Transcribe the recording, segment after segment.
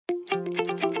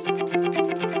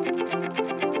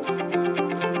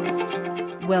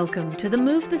Welcome to the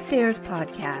Move the Stairs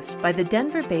podcast by the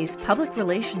Denver-based public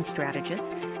relations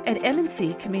strategists at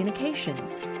M&C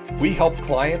Communications. We help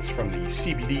clients from the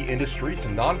CBD industry to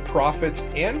nonprofits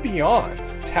and beyond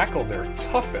tackle their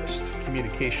toughest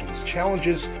communications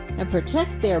challenges and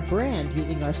protect their brand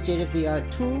using our state-of-the-art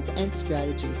tools and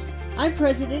strategies. I'm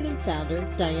President and Founder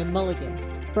Diane Mulligan.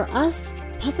 For us,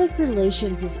 public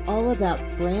relations is all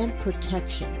about brand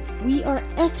protection. We are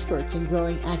experts in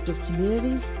growing active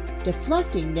communities,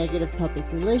 deflecting negative public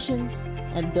relations,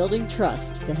 and building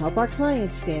trust to help our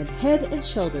clients stand head and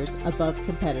shoulders above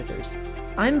competitors.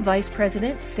 I'm Vice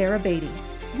President Sarah Beatty.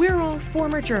 We're all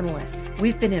former journalists.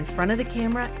 We've been in front of the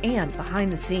camera and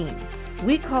behind the scenes.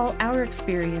 We call our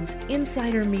experience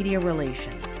insider media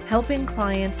relations, helping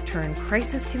clients turn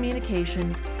crisis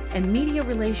communications and media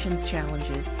relations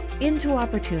challenges into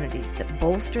opportunities that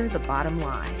bolster the bottom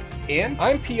line. And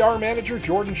I'm PR Manager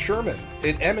Jordan Sherman.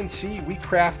 At M&C, we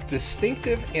craft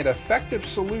distinctive and effective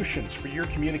solutions for your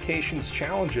communications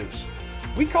challenges.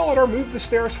 We call it our Move the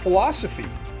Stairs philosophy.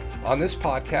 On this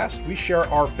podcast, we share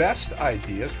our best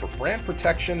ideas for brand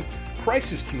protection,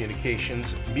 crisis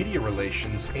communications, media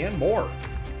relations, and more.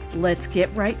 Let's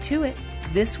get right to it.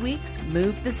 This week's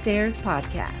Move the Stairs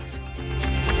podcast.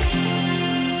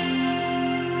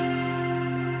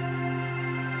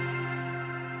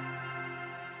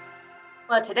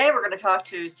 Well, today we're going to talk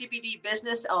to CBD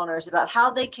business owners about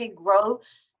how they can grow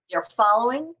their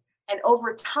following and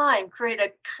over time create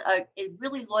a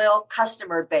really loyal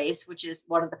customer base, which is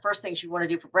one of the first things you want to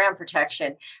do for brand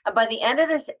protection. And by the end of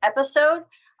this episode,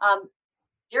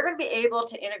 they're going to be able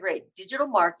to integrate digital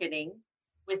marketing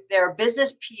with their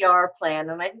business PR plan.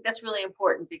 And I think that's really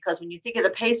important because when you think of the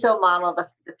PESO model, the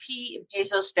P in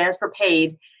PESO stands for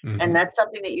paid. Mm-hmm. And that's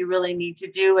something that you really need to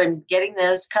do. And getting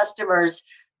those customers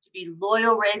to be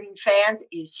loyal, raving fans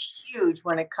is huge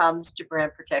when it comes to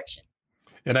brand protection.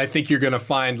 And I think you're going to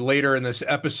find later in this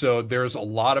episode, there's a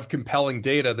lot of compelling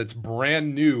data that's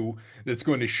brand new that's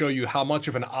going to show you how much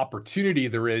of an opportunity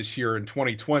there is here in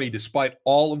 2020, despite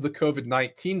all of the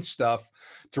COVID-19 stuff,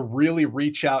 to really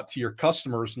reach out to your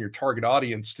customers and your target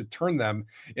audience to turn them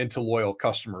into loyal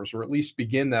customers, or at least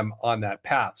begin them on that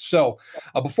path. So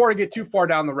before I get too far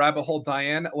down the rabbit hole,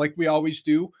 Diane, like we always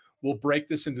do, we'll break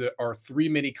this into our 3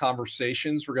 mini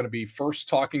conversations. We're going to be first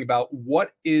talking about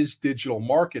what is digital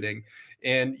marketing.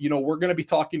 And, we're going to be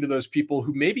talking to those people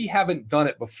who maybe haven't done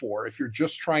it before. If you're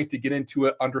just trying to get into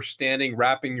it, understanding,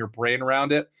 wrapping your brain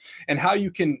around it, and how you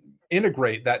can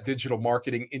integrate that digital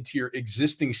marketing into your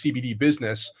existing CBD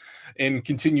business and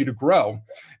continue to grow.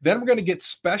 Then we're going to get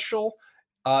special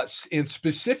and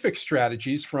specific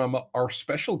strategies from our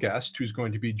special guest who's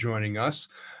going to be joining us,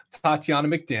 Tatiana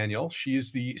McDaniel. She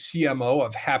is the CMO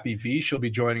of Happy V. She'll be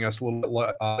joining us a little bit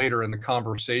later in the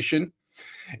conversation.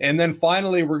 And then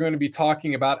finally, we're going to be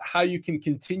talking about how you can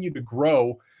continue to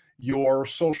grow your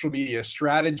social media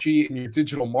strategy and your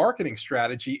digital marketing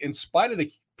strategy in spite of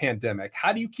the pandemic.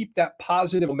 How do you keep that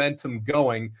positive momentum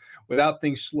going without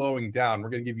things slowing down?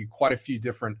 We're going to give you quite a few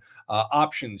different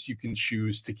options you can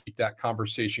choose to keep that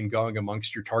conversation going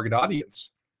amongst your target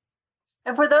audience.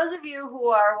 And for those of you who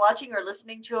are watching or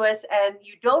listening to us and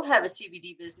you don't have a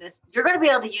CBD business, you're going to be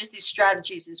able to use these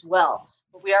strategies as well.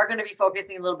 But we are going to be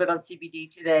focusing a little bit on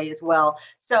CBD today as well.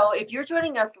 So if you're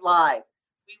joining us live,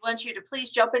 we want you to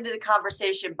please jump into the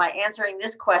conversation by answering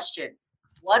this question.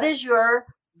 What is your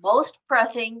most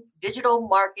pressing digital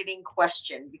marketing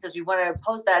question? Because we want to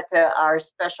pose that to our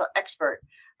special expert.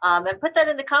 And put that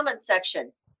in the comments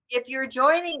section. If you're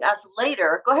joining us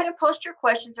later, go ahead and post your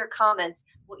questions or comments.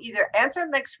 We'll either answer them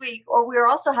next week, or we're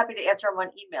also happy to answer them on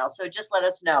email. So just let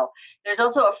us know. There's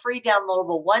also a free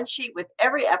downloadable one sheet with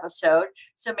every episode.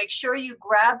 So make sure you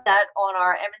grab that on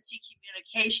our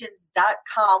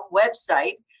mnccommunications.com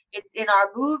website. It's in our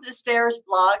Move the Stairs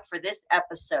blog for this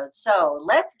episode. So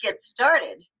let's get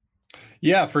started.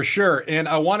 Yeah, for sure. And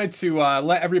I wanted to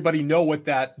let everybody know what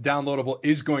that downloadable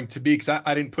is going to be, because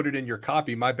I didn't put it in your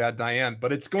copy. My bad, Diane.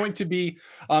 But it's going to be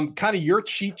kind of your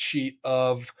cheat sheet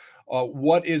of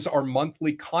what is our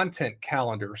monthly content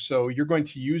calendar. So you're going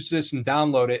to use this and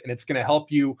download it, and it's going to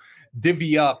help you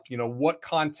divvy up, what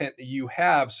content that you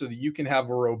have so that you can have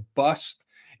a robust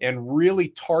and really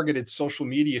targeted social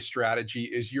media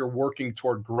strategy as you're working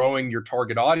toward growing your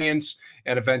target audience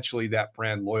and eventually that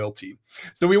brand loyalty.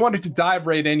 So we wanted to dive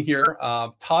right in here.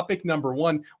 Topic number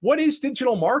 1, what is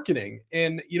digital marketing?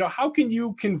 And, how can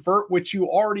you convert what you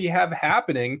already have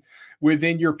happening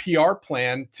within your PR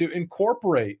plan to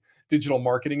incorporate digital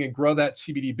marketing and grow that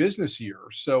CBD business year?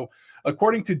 So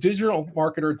according to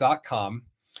digitalmarketer.com,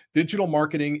 Digital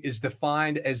marketing is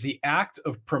defined as the act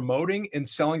of promoting and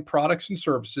selling products and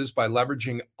services by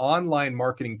leveraging online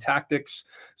marketing tactics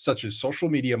such as social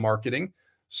media marketing,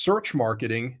 search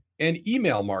marketing, and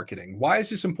email marketing. Why is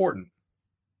this important?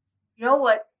 You know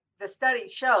what the study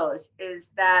shows is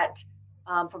that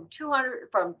from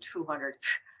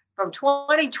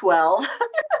 2012,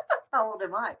 how old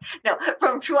am I? No,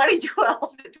 from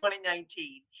 2012 to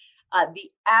 2019,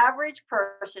 the average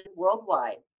person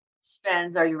worldwide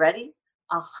spends, are you ready?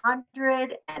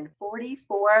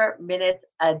 144 minutes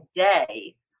a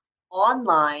day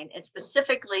online and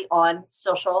specifically on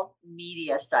social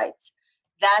media sites.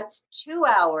 That's 2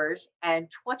 hours and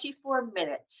 24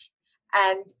 minutes.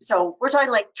 And so we're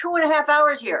talking like 2.5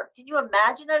 hours here. Can you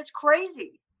imagine that? It's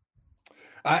crazy.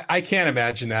 I can't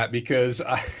imagine that because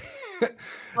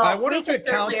Well, I wonder if it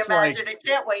counts imagine it,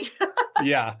 can't we?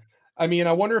 Yeah. I mean,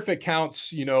 I wonder if it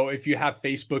counts, if you have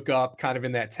Facebook up kind of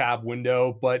in that tab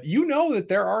window, but that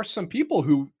there are some people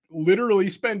who literally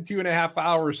spend 2.5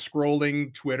 hours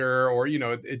scrolling Twitter or,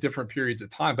 at different periods of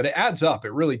time, but it adds up.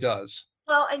 It really does.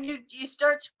 Well, and you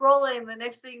start scrolling, the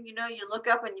next thing you know, you look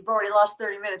up and you've already lost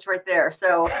 30 minutes right there.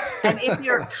 So, and if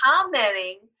you're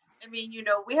commenting, I mean,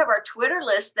 we have our Twitter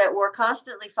list that we're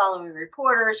constantly following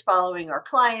reporters, following our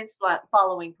clients,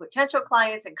 following potential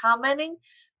clients and commenting.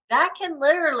 That can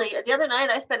literally, the other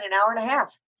night I spent an hour and a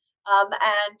half and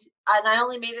I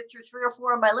only made it through 3 or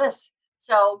 4 of my lists.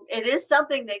 So it is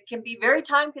something that can be very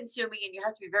time consuming and you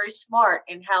have to be very smart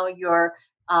in how you're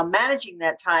managing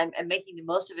that time and making the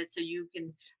most of it so you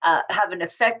can have an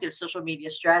effective social media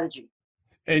strategy.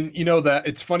 And that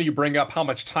it's funny you bring up how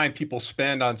much time people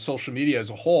spend on social media as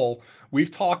a whole. We've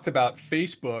talked about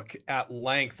Facebook at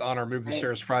length on our Move the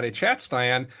Stairs Friday chats,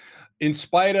 Diane. In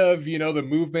spite of, the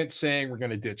movement saying we're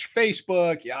going to ditch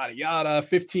Facebook, yada, yada,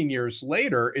 15 years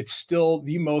later, it's still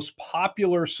the most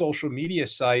popular social media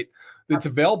site that's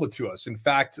available to us. In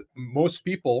fact, most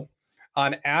people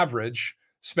on average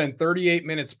spend 38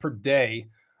 minutes per day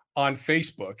on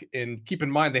Facebook. And keep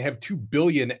in mind, they have 2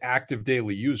 billion active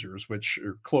daily users, which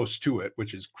are close to it,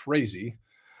 which is crazy.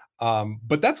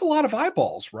 But that's a lot of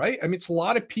eyeballs, right? I mean, it's a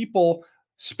lot of people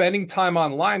spending time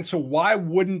online. So why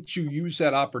wouldn't you use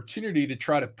that opportunity to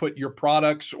try to put your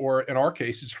products, or in our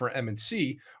cases for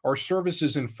M&C, or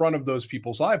services in front of those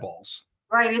people's eyeballs?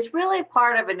 Right. It's really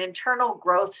part of an internal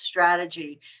growth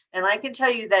strategy. And I can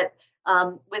tell you that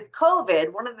with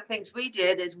COVID, one of the things we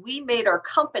did is we made our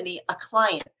company a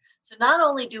client. So not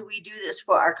only do we do this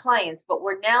for our clients, but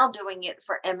we're now doing it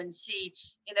for M&C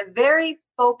in a very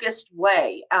focused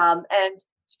way. And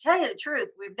to tell you the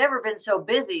truth, we've never been so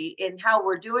busy in how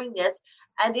we're doing this,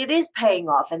 and it is paying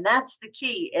off. And that's the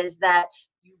key, is that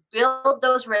you build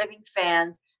those raving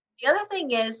fans. The other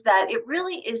thing is that it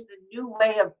really is the new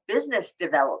way of business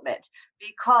development,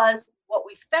 because what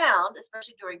we found,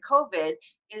 especially during COVID,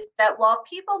 is that while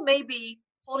people may be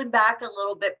holding back a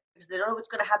little bit because they don't know what's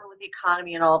going to happen with the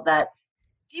economy and all of that,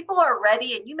 people are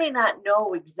ready, and you may not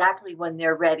know exactly when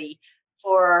they're ready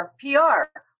for PR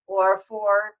or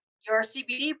for your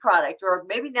CBD product, or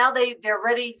maybe now they're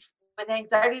ready with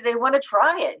anxiety. They want to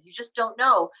try it. You just don't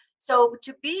know. So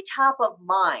to be top of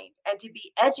mind and to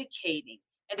be educating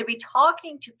and to be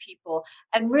talking to people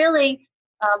and really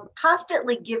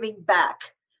constantly giving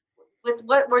back with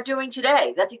what we're doing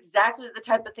today. That's exactly the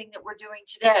type of thing that we're doing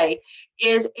today,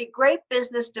 is a great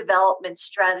business development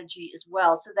strategy as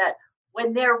well, so that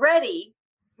when they're ready,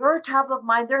 you're top of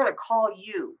mind. They're going to call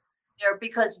you there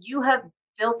because you have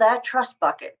filled that trust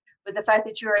bucket with the fact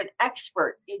that you're an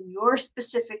expert in your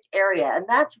specific area. And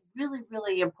that's really,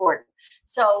 really important.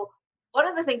 So one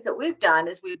of the things that we've done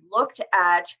is we've looked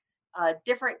at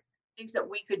different things that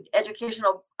we could,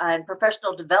 educational and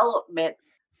professional development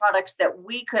products that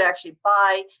we could actually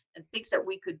buy, and things that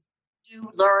we could do,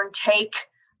 learn, take.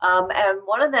 And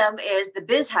one of them is the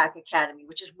BizHack Academy,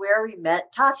 which is where we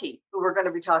met Tati, who we're going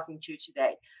to be talking to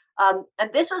today.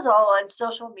 And this was all on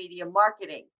social media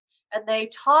marketing. And they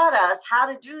taught us how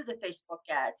to do the Facebook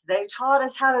ads. They taught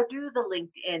us how to do the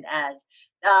LinkedIn ads.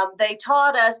 They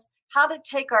taught us how to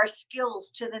take our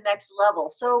skills to the next level.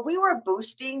 So we were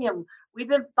boosting, and we've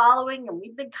been following, and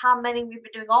we've been commenting. We've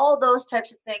been doing all those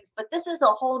types of things. But this is a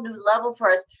whole new level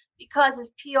for us, because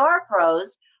as PR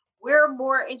pros, we're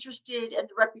more interested in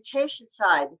the reputation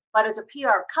side. But as a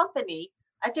PR company,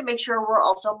 I have to make sure we're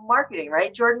also marketing,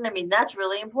 right, Jordan? I mean, that's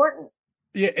really important.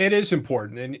 Yeah, it is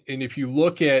important. And if you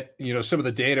look at, some of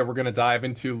the data we're going to dive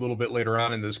into a little bit later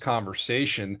on in this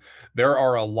conversation, there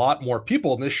are a lot more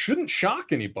people, and this shouldn't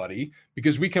shock anybody,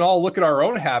 because we can all look at our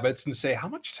own habits and say, how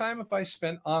much time have I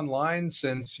spent online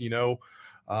since,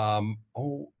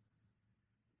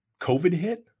 COVID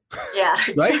hit? Yeah,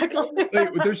 right? exactly.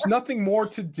 There's nothing more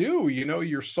to do.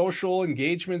 Your social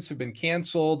engagements have been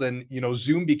canceled, and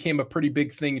Zoom became a pretty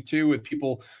big thing too, with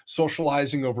people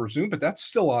socializing over Zoom, but that's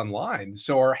still online.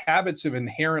 So our habits have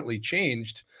inherently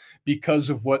changed because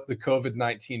of what the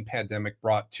COVID-19 pandemic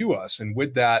brought to us. And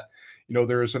with that,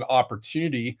 there is an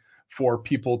opportunity for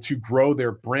people to grow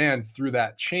their brand through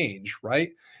that change,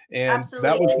 right? And Absolutely.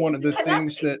 that was one of the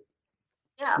things Connecting. that,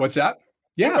 Yeah. what's that?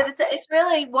 I said Yeah, it's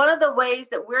really one of the ways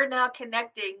that we're now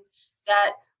connecting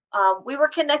that we were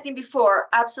connecting before,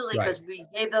 absolutely, right. because we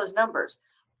gave those numbers,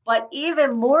 but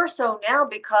even more so now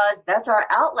because that's our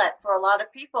outlet for a lot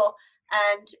of people.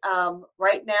 And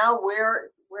right now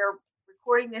we're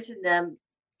recording this in the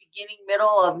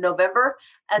middle of November,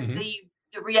 and Mhm.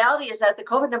 the reality is that the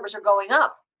COVID numbers are going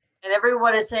up, and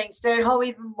everyone is saying stay at home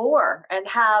even more and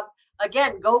have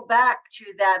again go back to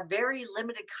that very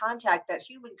limited contact, that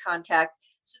human contact.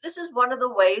 So this is one of the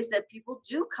ways that people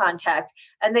do contact,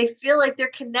 and they feel like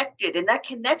they're connected. And that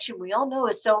connection, we all know,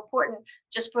 is so important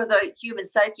just for the human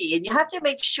psyche. And you have to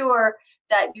make sure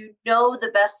that you know the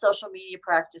best social media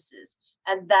practices,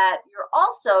 and that you're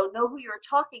also know who you're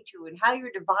talking to and how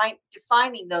you're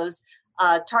defining those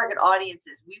target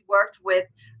audiences. We worked with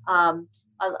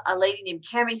a lady named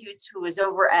Cami Hughes, who is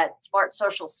over at Smart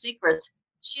Social Secrets.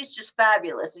 She's just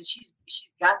fabulous, and she's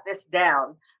got this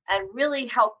down and really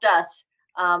helped us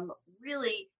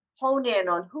really hone in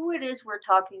on who it is we're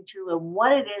talking to and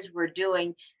what it is we're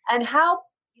doing, and how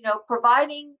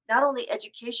providing not only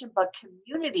education but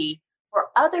community for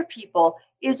other people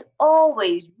is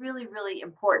always really, really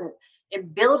important in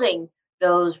building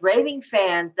those raving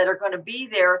fans that are going to be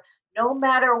there no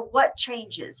matter what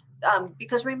changes.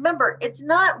 Because remember, it's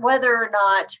not whether or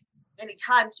not, many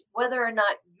times, whether or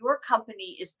not your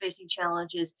company is facing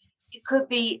challenges. It could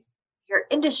be your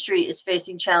industry is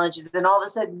facing challenges, and all of a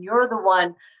sudden you're the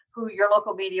one who your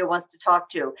local media wants to talk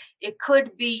to. It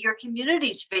could be your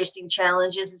community's facing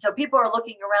challenges, and so people are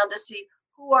looking around to see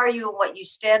who are you and what you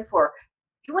stand for.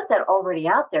 You want that already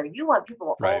out there. You want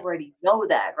people to Right. already know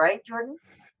that, right, Jordan?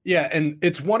 Yeah, and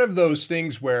it's one of those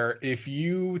things where if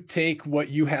you take what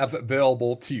you have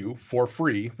available to you for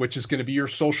free, which is going to be your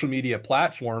social media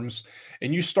platforms,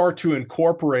 and you start to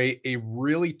incorporate a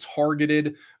really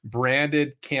targeted,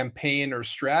 branded campaign or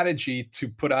strategy to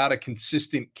put out a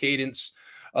consistent cadence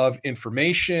of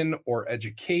information or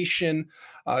education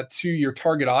to your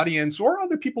target audience or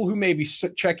other people who may be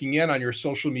checking in on your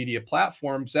social media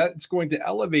platforms, that's going to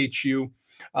elevate you,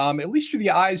 at least through the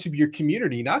eyes of your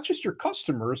community, not just your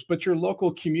customers, but your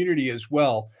local community as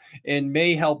well, and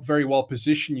may help very well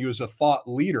position you as a thought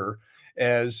leader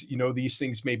as these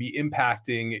things may be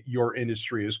impacting your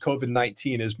industry, as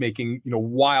COVID-19 is making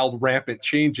wild, rampant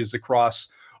changes across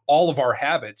all of our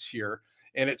habits here.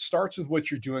 And it starts with what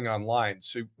you're doing online.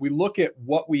 So we look at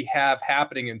what we have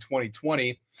happening in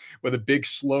 2020 with a big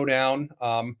slowdown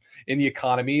in the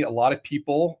economy. A lot of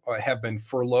people have been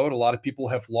furloughed. A lot of people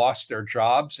have lost their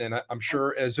jobs. And I'm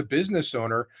sure as a business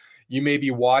owner, you may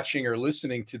be watching or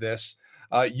listening to this.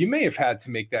 You may have had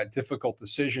to make that difficult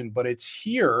decision, but it's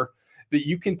here that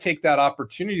you can take that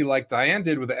opportunity like Diane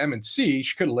did with the M&C.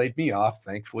 She could have laid me off.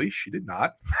 Thankfully, she did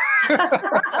not.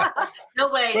 No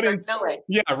way. No way.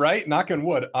 Yeah, right. Knock on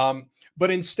wood.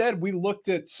 But instead, we looked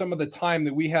at some of the time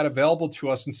that we had available to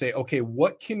us and say, okay,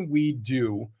 what can we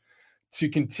do to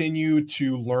continue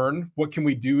to learn? What can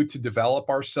we do to develop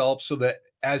ourselves so that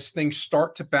as things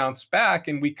start to bounce back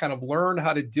and we kind of learn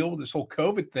how to deal with this whole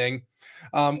COVID thing,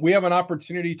 we have an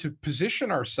opportunity to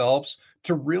position ourselves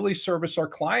to really service our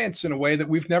clients in a way that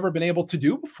we've never been able to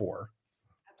do before.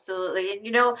 Absolutely.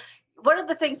 And one of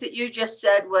the things that you just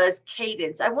said was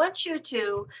cadence. I want you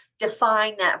to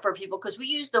define that for people because we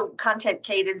use the content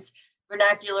cadence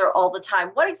vernacular all the time.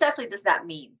 What exactly does that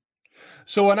mean?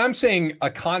 So when I'm saying a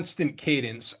constant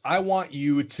cadence, I want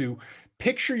you to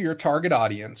picture your target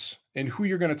audience and who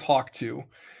you're going to talk to,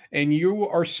 and you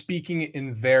are speaking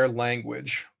in their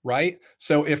language, right?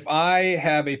 So if I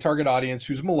have a target audience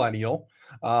who's millennial,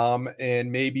 and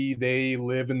maybe they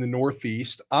live in the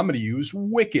Northeast, I'm going to use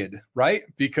wicked, right?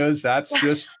 Because that's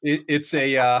just, it's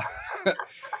a,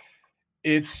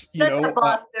 it's, Such a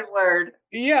Boston word.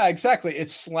 Yeah, exactly.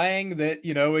 It's slang that,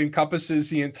 encompasses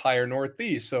the entire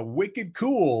Northeast. So wicked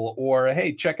cool, or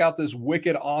hey, check out this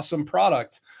wicked awesome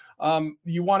product.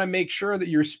 You want to make sure that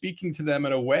you're speaking to them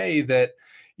in a way that,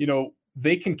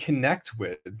 they can connect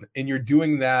with, and you're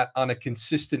doing that on a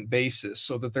consistent basis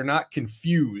so that they're not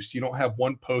confused. You don't have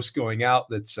one post going out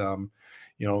that's, kind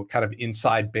of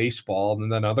inside baseball, and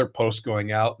then other posts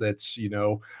going out that's,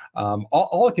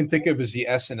 all I can think of is the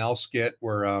SNL skit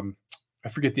where, I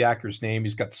forget the actor's name.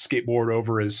 He's got the skateboard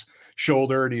over his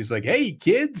shoulder and he's like, "Hey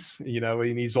kids,"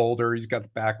 and he's older. He's got the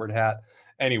backward hat.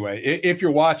 Anyway, if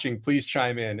you're watching, please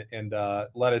chime in and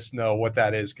let us know what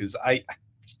that is. Cause I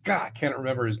can't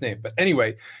remember his name, but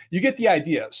anyway, you get the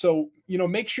idea. So,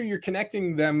 make sure you're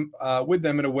connecting them with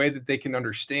them in a way that they can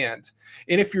understand.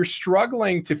 And if you're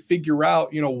struggling to figure out,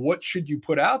 what should you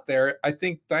put out there, I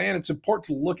think, Diane, it's important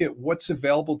to look at what's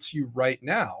available to you right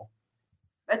now.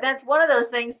 But that's one of those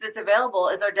things that's available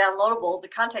is our downloadable, the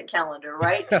content calendar,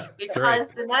 right? Because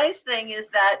right. The nice thing is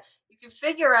that you can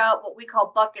figure out what we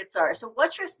call buckets are. So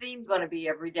what's your theme going to be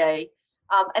every day?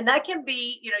 And that can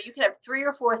be, you can have 3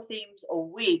 or 4 themes a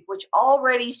week, which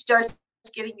already starts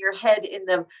getting your head in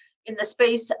the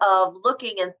space of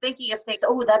looking and thinking of things.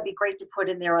 Oh, that'd be great to put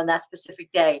in there on that specific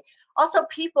day. Also,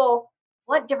 people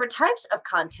want different types of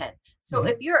content. So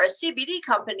if you're a CBD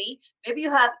company, maybe you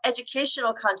have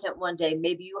educational content one day,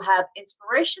 maybe you have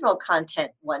inspirational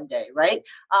content one day, right?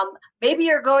 Maybe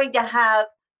you're going to have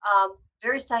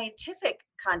very scientific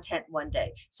content one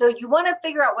day. So you want to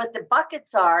figure out what the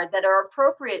buckets are that are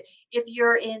appropriate. If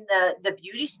you're in the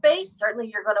beauty space, certainly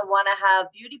you're going to want to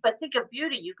have beauty, but think of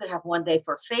beauty. You could have one day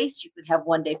for face, you could have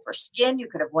one day for skin, you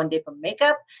could have one day for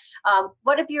makeup.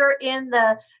 What if you're in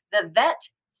the vet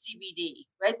CBD,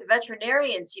 right? The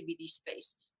veterinarian CBD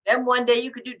space. Then one day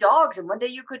you could do dogs, and one day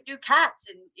you could do cats,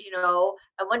 and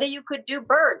and one day you could do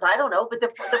birds. I don't know, but the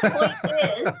point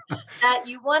is that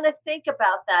you want to think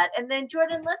about that. And then,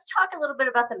 Jordan, let's talk a little bit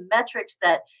about the metrics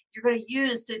that you're going to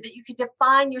use so that you can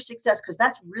define your success, because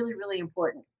that's really, really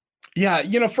important. Yeah,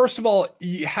 first of all,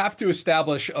 you have to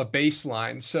establish a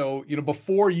baseline. So,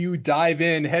 before you dive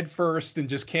in head first and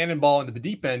just cannonball into the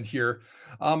deep end here,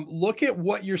 look at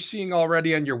what you're seeing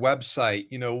already on your website.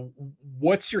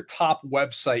 What's your top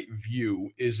website view?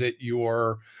 Is it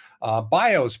your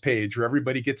bios page where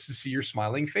everybody gets to see your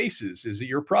smiling faces? Is it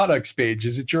your products page?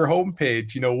 Is it your home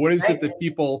page? What is it that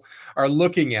people are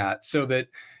looking at, so that,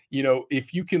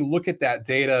 if you can look at that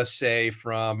data, say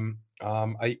from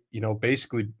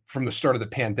basically from the start of the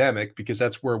pandemic, because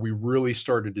that's where we really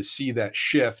started to see that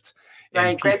shift.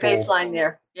 Right. Great baseline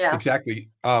there. Yeah, exactly.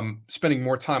 Spending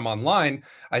more time online.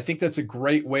 I think that's a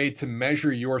great way to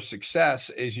measure your success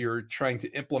as you're trying to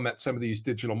implement some of these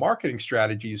digital marketing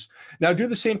strategies. Now, do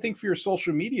the same thing for your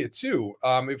social media too.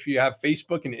 If you have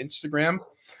Facebook and Instagram,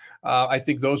 I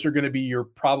think those are going to be your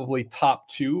probably top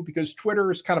 2, because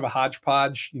Twitter is kind of a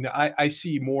hodgepodge. I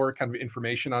see more kind of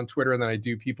information on Twitter than I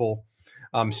do people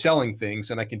selling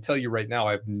things. And I can tell you right now,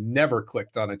 I've never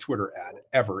clicked on a Twitter ad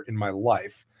ever in my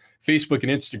life. Facebook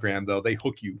and Instagram, though, they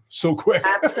hook you so quick.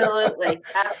 Absolutely.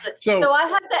 Absolutely. So I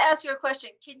have to ask you a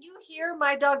question. Can you hear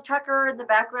my dog Tucker in the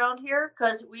background here?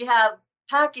 Because we have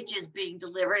packages being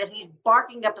delivered and he's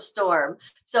barking up a storm.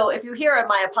 So if you hear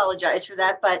him, I apologize for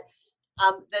that. But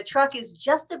the truck is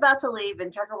just about to leave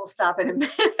and Tucker will stop in a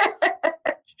minute.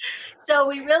 So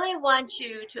we really want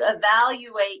you to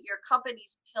evaluate your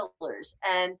company's pillars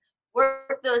and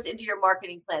work those into your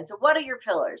marketing plan. So what are your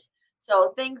pillars?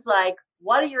 So things like,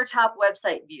 what are your top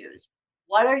website views?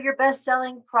 What are your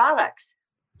best-selling products?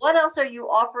 What else are you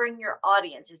offering your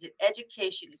audience? Is it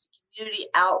education? Is it community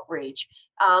outreach?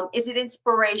 Is it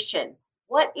inspiration?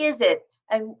 What is it?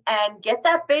 And get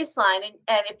that baseline.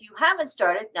 And if you haven't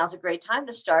started, now's a great time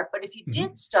to start. But if you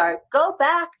did start, go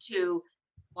back to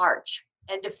March,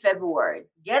 end of February.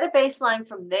 Get a baseline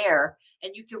from there,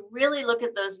 and you can really look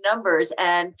at those numbers.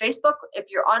 And Facebook, if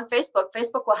you're on Facebook,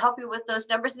 Facebook will help you with those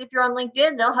numbers. And if you're on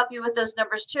LinkedIn, they'll help you with those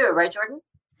numbers too. Right, Jordan?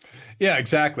 Yeah,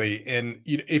 exactly. And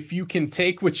if you can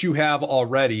take what you have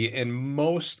already, and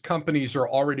most companies are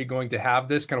already going to have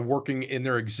this kind of working in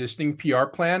their existing PR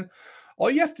plan, all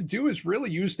you have to do is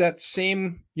really use that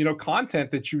same,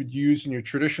 content that you would use in your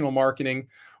traditional marketing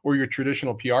or your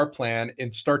traditional PR plan,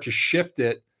 and start to shift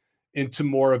it into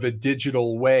more of a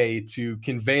digital way to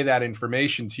convey that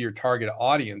information to your target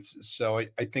audiences. So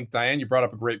I think, Diane, you brought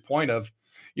up a great point of,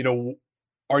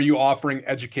 are you offering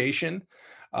education?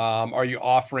 Are you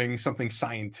offering something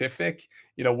scientific?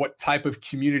 What type of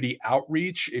community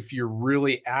outreach? If you're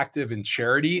really active in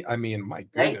charity, I mean, my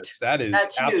goodness,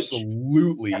 that's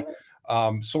absolutely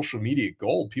social media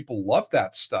gold. People love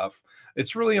that stuff.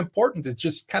 It's really important to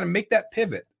just kind of make that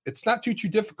pivot. It's not too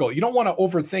difficult. You don't want to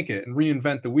overthink it and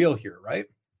reinvent the wheel here, right?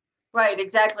 Right,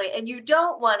 exactly. And you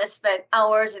don't want to spend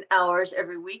hours and hours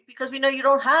every week, because we know you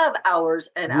don't have hours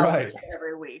and hours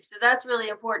every week. So that's really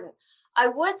important. I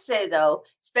would say, though,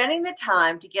 spending the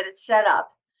time to get it set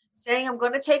up, saying I'm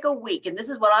going to take a week and this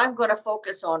is what I'm going to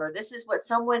focus on, or this is what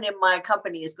someone in my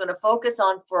company is going to focus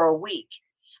on for a week.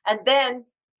 And then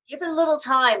give it a little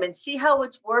time and see how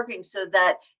it's working so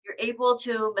that you're able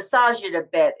to massage it a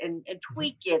bit and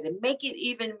tweak it and make it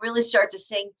even really start to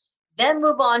sing. Then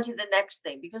move on to the next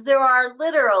thing, because there are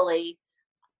literally,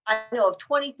 I know of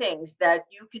 20 things that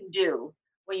you can do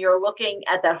when you're looking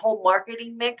at that whole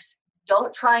marketing mix.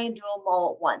 Don't try and do them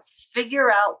all at once. Figure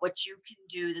out what you can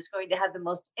do that's going to have the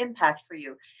most impact for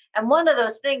you. And one of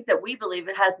those things that we believe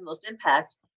it has the most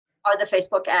impact are the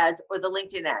Facebook ads or the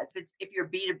LinkedIn ads. If you're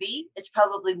B2B, it's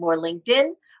probably more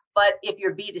LinkedIn. But if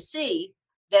you're B2C,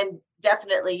 then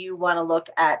definitely you want to look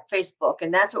at Facebook.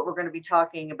 And that's what we're going to be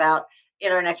talking about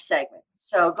in our next segment.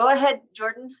 So go ahead,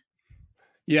 Jordan.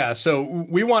 Yeah, so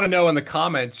we want to know in the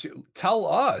comments, tell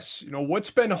us,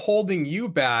 what's been holding you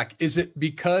back? Is it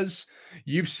because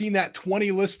you've seen that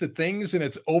 20 list of things and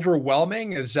it's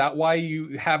overwhelming? Is that why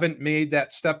you haven't made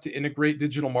that step to integrate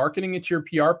digital marketing into your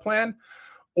PR plan?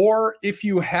 Or if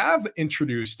you have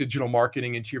introduced digital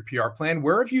marketing into your PR plan,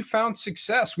 where have you found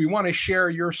success? We want to share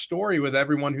your story with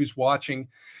everyone who's watching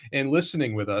and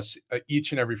listening with us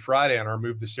each and every Friday on our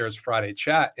Move the Stairs Friday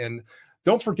chat. And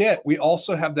don't forget, we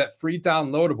also have that free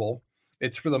downloadable.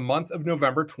 It's for the month of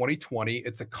November 2020.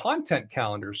 It's a content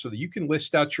calendar so that you can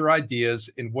list out your ideas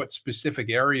in what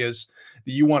specific areas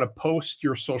that you want to post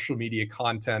your social media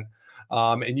content.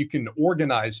 And you can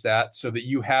organize that so that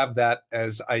you have that,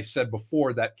 as I said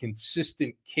before, that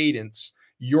consistent cadence,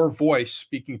 your voice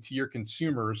speaking to your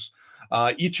consumers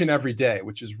each and every day,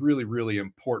 which is really, really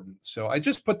important. So I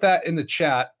just put that in the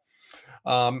chat.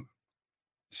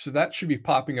 So that should be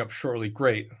popping up shortly.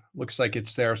 Great. Looks like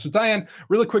it's there. So Diane,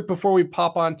 really quick before we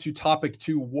pop on to topic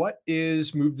 2, what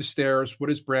is Move the Stairs? What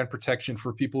is brand protection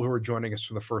for people who are joining us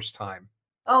for the first time?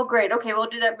 Oh, great. Okay, we'll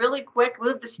do that really quick.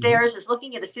 Move the Stairs is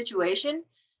looking at a situation,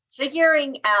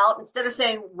 figuring out, instead of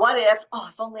saying, what if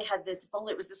only had this, if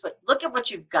only it was this way. Look at what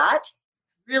you've got.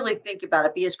 Really think about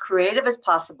it. Be as creative as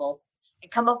possible and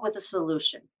come up with a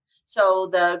solution. So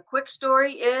the quick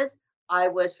story is, I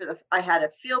had a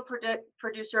field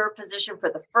producer position for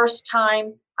the first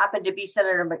time, happened to be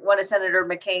one of Senator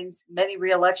McCain's many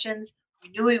re-elections.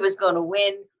 We knew he was going to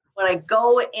win. When I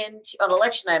go into, on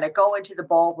election night, I go into the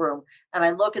ballroom and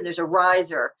I look and there's a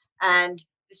riser, and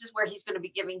this is where he's going to be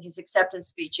giving his acceptance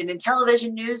speech. And in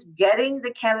television news, getting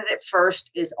the candidate first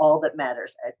is all that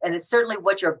matters. And it's certainly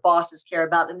what your bosses care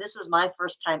about. And this was my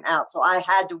first time out, so I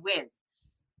had to win.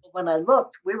 When I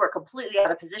looked, we were completely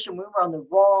out of position. We were on the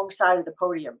wrong side of the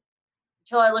podium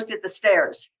until I looked at the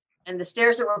stairs. And the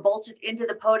stairs that were bolted into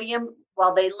the podium,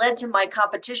 while they led to my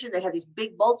competition, they had these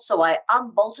big bolts. So I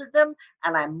unbolted them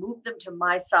and I moved them to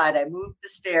my side. I moved the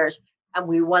stairs and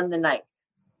we won the night.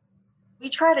 We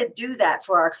try to do that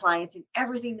for our clients in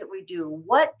everything that we do.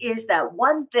 What is that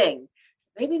one thing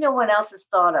maybe no one else has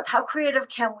thought of? How creative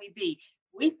can we be?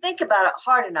 We think about it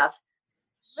hard enough,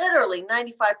 literally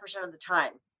 95% of the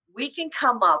time. We can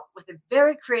come up with a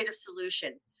very creative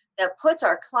solution that puts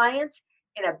our clients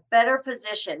in a better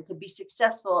position to be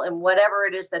successful in whatever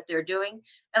it is that they're doing.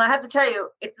 And I have to tell you,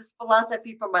 it's this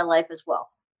philosophy for my life as well.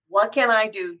 What can I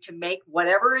do to make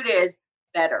whatever it is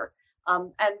better?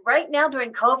 And right now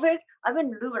during COVID, I've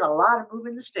been doing a lot of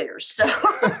moving the stairs. So,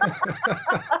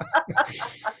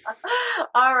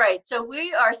 all right. So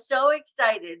we are so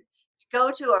excited go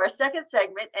to our second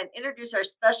segment and introduce our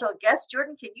special guest.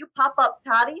 Jordan, can you pop up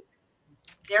Tati?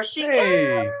 There she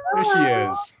is. There she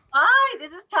is. Hi,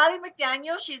 this is Tati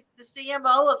McDaniel. She's the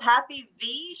CMO of Happy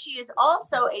V. She is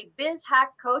also a BizHack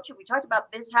coach, and we talked about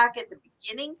BizHack at the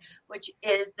beginning, which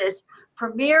is this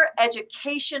premier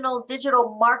educational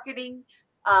digital marketing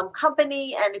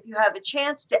company. And if you have a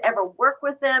chance to ever work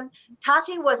with them,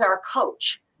 Tati was our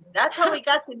coach. That's how we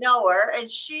got to know her.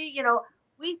 And she,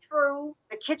 we threw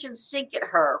the kitchen sink at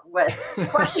her with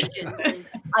questions and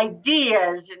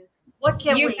ideas and what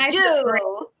can we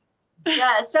do?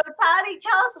 Yeah, so Tati,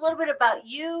 tell us a little bit about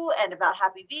you and about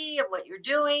Happy V and what you're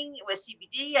doing with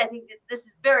CBD. I think that this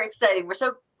is very exciting. We're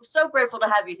so grateful to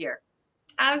have you here.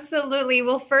 Absolutely.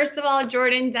 Well, first of all,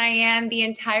 Jordan, Diane, the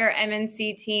entire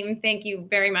MNC team, thank you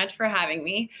very much for having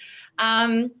me.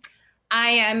 I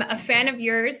am a fan of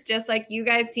yours, just like you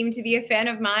guys seem to be a fan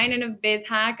of mine and of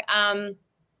BizHack.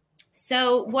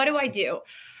 So what do I do?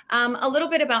 A little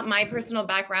bit about my personal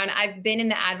background. I've been in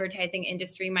the advertising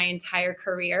industry my entire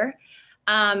career,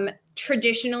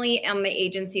 traditionally on the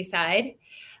agency side.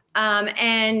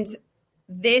 And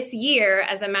this year,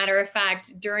 as a matter of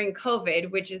fact, during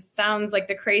COVID, which sounds like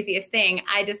the craziest thing,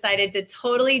 I decided to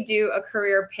totally do a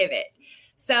career pivot.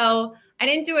 So I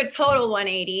didn't do a total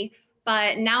 180,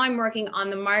 but now I'm working on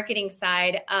the marketing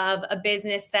side of a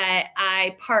business that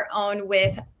I part own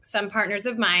with some partners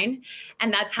of mine,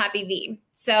 and that's Happy V.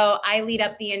 So I lead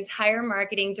up the entire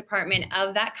marketing department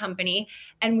of that company,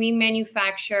 and we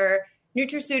manufacture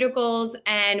nutraceuticals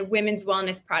and women's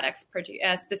wellness products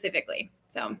specifically.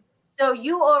 So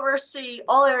you oversee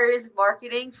all areas of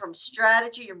marketing, from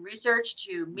strategy and research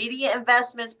to media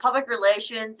investments, public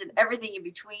relations, and everything in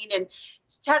between. And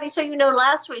Tati, so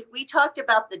last week we talked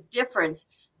about the difference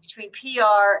between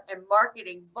PR and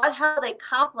marketing, but how they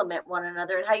complement one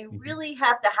another and how you really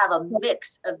have to have a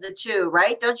mix of the two,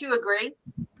 right? Don't you agree?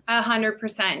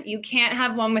 100%. You can't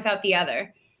have one without the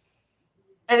other.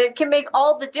 And it can make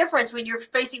all the difference when you're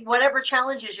facing whatever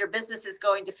challenges your business is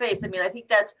going to face. I mean, I think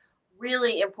that's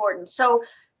really important. So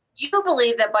you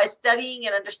believe that by studying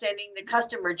and understanding the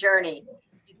customer journey,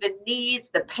 the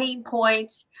needs, the pain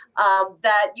points,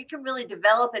 that you can really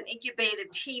develop and incubate a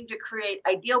team to create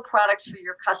ideal products for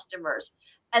your customers.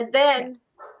 And then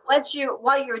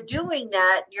while you're doing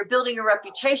that, you're building a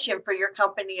reputation for your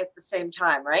company at the same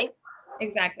time, right?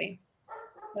 Exactly.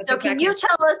 Can you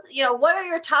tell us, what are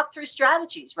your top 3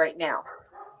 strategies right now?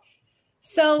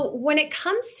 So when it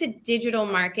comes to digital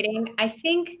marketing, I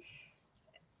think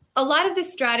a lot of the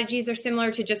strategies are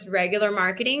similar to just regular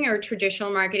marketing or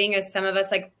traditional marketing, as some of us,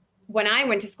 like when I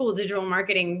went to school, digital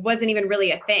marketing wasn't even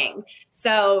really a thing.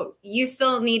 So you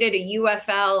still needed a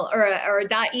UFL or a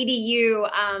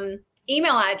 .edu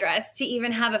email address to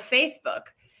even have a Facebook.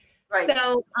 Right.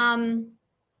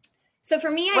 So for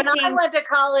me, when I went to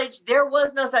college, there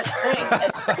was no such thing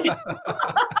as Facebook.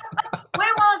 We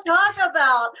won't talk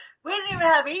about. We didn't even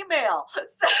have email.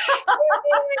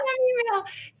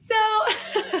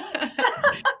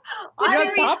 You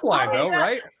got top line though,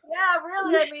 right? Yeah,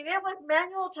 really. I mean, it was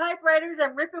manual typewriters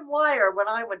and rip and wire when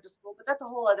I went to school, but that's a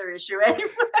whole other issue anyway.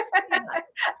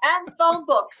 And phone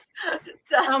books.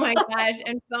 Oh my gosh,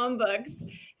 and phone books.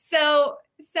 So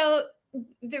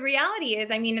the reality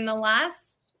is, I mean, in the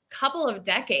last couple of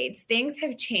decades, things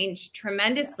have changed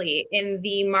tremendously in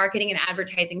the marketing and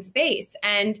advertising space.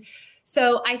 And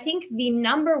so I think the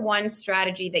number one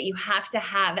strategy that you have to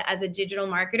have as a digital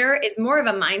marketer is more of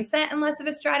a mindset and less of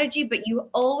a strategy, but you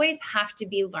always have to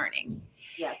be learning.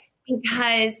 Yes.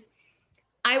 Because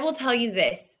I will tell you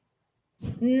this,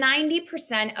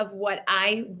 90% of what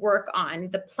I work on,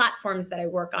 the platforms that I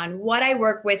work on, what I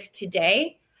work with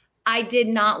today, I did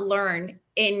not learn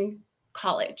in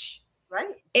college.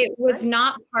 Right. It was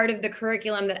not part of the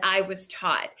curriculum that I was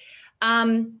taught.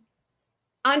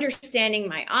 Understanding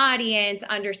my audience,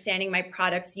 understanding my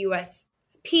product's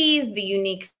USPs, the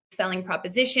unique selling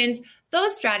propositions,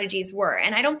 those strategies were.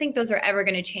 And I don't think those are ever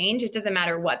going to change. It doesn't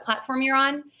matter what platform you're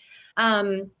on.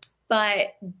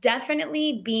 But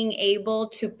definitely being able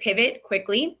to pivot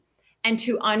quickly and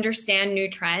to understand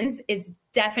new trends is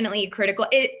definitely critical.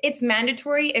 It's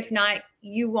mandatory. If not,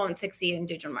 you won't succeed in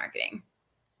digital marketing.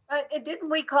 Didn't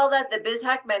we call that the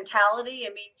BizHack mentality?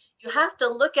 I mean, you have to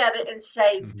look at it and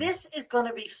say, this is going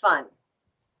to be fun.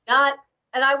 And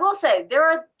I will say, there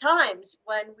are times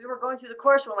when we were going through the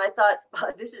course when I thought,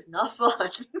 oh, this is not fun.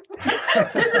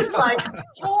 This is like,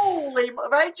 holy,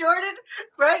 right, Jordan?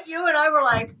 Right? You and I were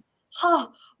like, oh,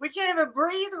 we can't even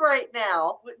breathe right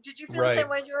now. Did you feel the same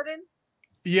way, Jordan?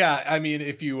 Yeah. I mean,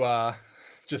 if you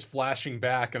just flashing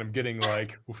back and I'm getting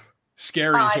like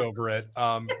scaries over it,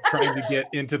 trying to get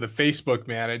into the Facebook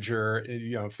manager,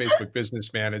 Facebook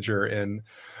business manager, and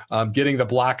getting the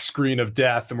black screen of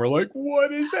death. And we're like,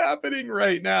 what is happening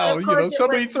right now?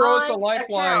 Somebody throw us a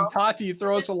lifeline. Tati,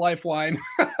 throw us a lifeline.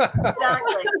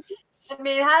 Exactly. I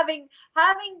mean,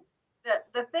 having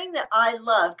the thing that I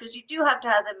love, because you do have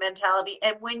to have the mentality.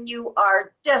 And when you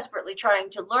are desperately trying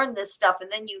to learn this stuff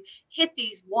and then you hit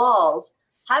these walls,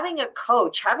 having a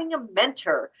coach, having a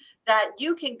mentor that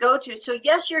you can go to. So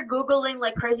yes, you're Googling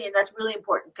like crazy, and that's really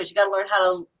important because you got to learn how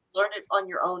to learn it on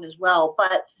your own as well.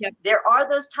 But there are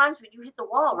those times when you hit the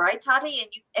wall, right, Tati?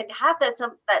 And have that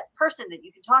person that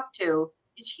you can talk to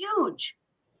is huge.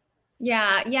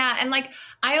 Yeah. And like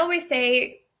I always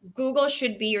say, Google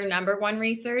should be your number one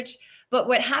research. But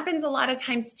what happens a lot of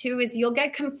times too is you'll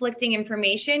get conflicting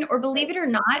information, or believe it or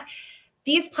not,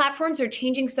 these platforms are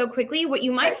changing so quickly. What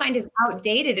you might find is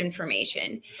outdated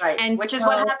information. Right. And which is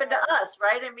what happened to us,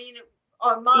 right? I mean,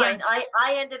 on mine,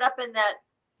 I ended up in that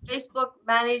Facebook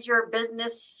Manager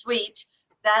Business Suite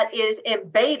that is in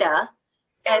beta,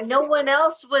 and no one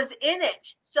else was in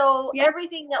it. So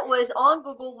everything that was on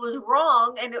Google was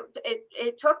wrong. And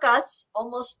it took us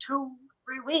almost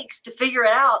 2-3 weeks to figure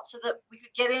it out so that we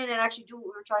could get in and actually do what we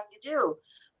were trying to do.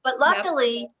 But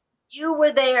luckily, you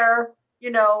were there,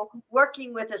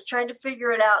 working with us, trying to figure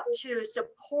it out too,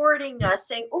 supporting us,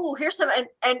 saying, oh, here's some,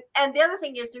 and the other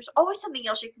thing is there's always something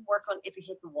else you can work on if you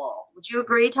hit the wall. Would you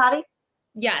agree, Tati?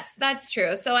 Yes, that's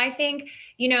true. So I think,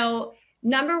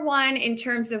 number one, in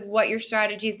terms of what your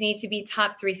strategies need to be,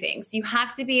 top three things. You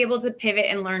have to be able to pivot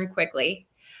and learn quickly.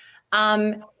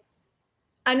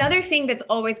 Another thing that's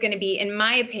always going to be, in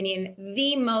my opinion,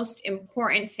 the most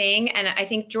important thing, and I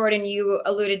think, Jordan, you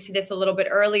alluded to this a little bit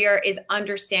earlier, is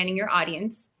understanding your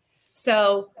audience.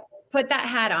 So put that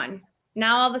hat on.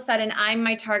 Now, all of a sudden, I'm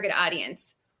my target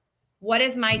audience. What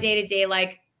is my day-to-day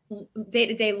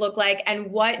look like?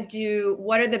 And what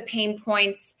are the pain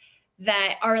points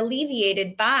that are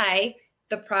alleviated by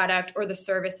the product or the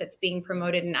service that's being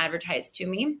promoted and advertised to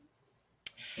me?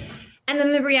 And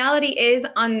then the reality is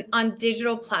on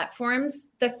digital platforms,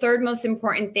 the third most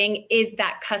important thing is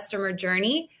that customer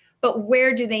journey. But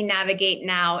where do they navigate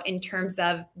now in terms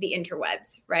of the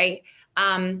interwebs, right?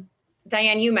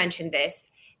 Diane, you mentioned this.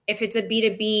 If it's a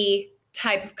B2B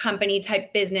type company,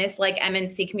 type business like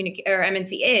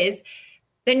MNC is,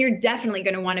 then you're definitely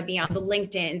going to want to be on the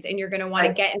LinkedIns, and you're going to want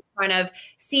to get in front of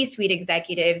C-suite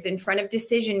executives, in front of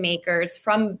decision makers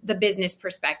from the business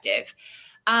perspective.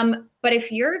 But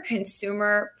if you're a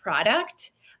consumer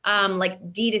product, like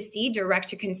D2C, direct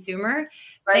to consumer,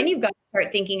 then you've got to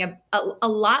start thinking of a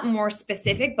lot more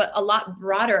specific, but a lot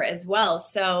broader as well.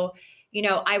 So,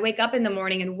 I wake up in the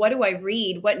morning and what do I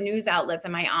read? What news outlets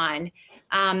am I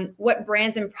on? What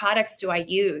brands and products do I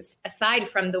use aside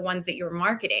from the ones that you're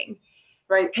marketing?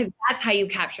 Right. Because that's how you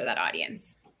capture that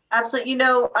audience. Absolutely.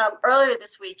 Earlier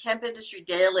this week, Hemp Industry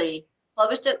Daily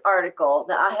published an article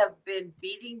that I have been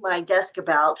beating my desk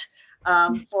about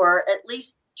for at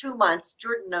least 2 months.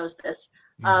 Jordan knows this,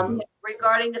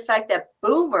 regarding the fact that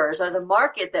boomers are the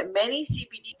market that many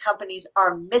CBD companies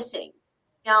are missing.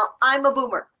 Now, I'm a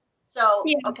boomer. So,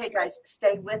 okay, guys,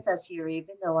 stay with us here,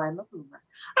 even though I'm a boomer.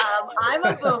 I'm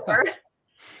a boomer,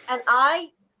 and I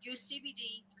use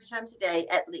CBD 3 times a day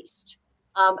at least.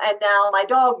 And now my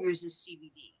dog uses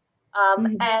CBD.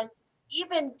 And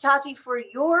even, Tati, for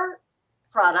your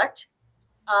product,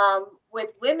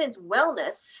 with women's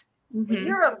wellness, when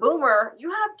you're a boomer,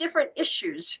 you have different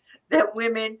issues than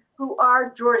women who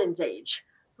are Jordan's age,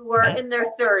 who are in their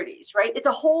 30s, right? It's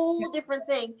a whole different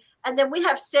thing. And then we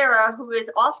have Sarah, who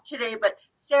is off today, but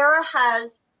Sarah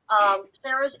has,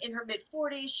 Sarah's in her mid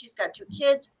 40s. She's got 2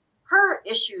 kids. Her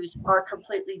issues are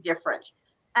completely different.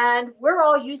 And we're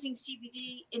all using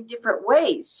CBD in different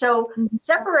ways. So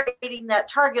separating that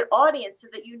target audience so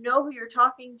that you know who you're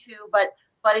talking to, but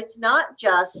it's not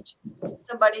just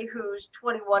somebody who's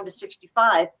 21 to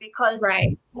 65, because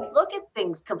we look at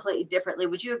things completely differently.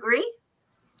 Would you agree?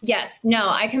 Yes, no,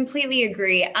 I completely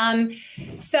agree. And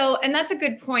that's a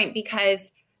good point,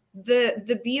 because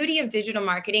the beauty of digital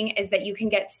marketing is that you can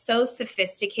get so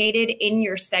sophisticated in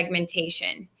your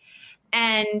segmentation.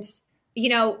 And,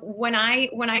 when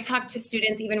I talk to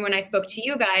students, even when I spoke to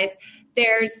you guys,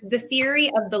 there's the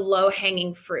theory of the low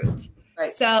hanging fruit. Right.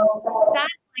 So that's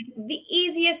like the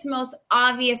easiest, most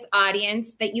obvious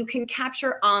audience that you can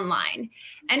capture online.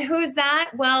 And who's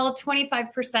that? Well,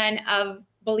 25% of,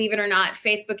 believe it or not,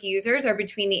 Facebook users are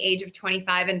between the age of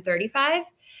 25 and 35.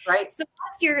 Right. So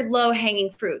that's your low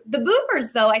hanging fruit. The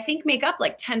boomers, though, I think make up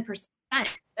like 10%.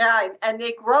 Yeah, and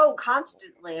they grow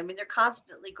constantly. I mean, they're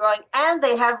constantly growing, and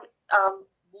they have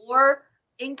more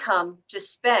income to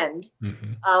spend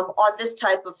on this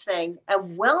type of thing.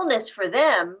 And wellness for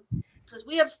them, because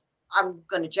we have, I'm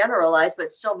going to generalize,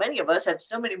 but so many of us have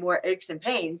so many more aches and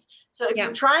pains. So if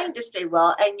you're trying to stay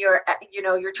well, and you're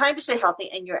trying to stay healthy,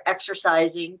 and you're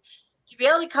exercising, to be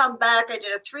able to come back. I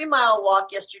did a 3-mile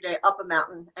walk yesterday up a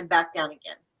mountain and back down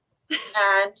again.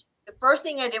 And the first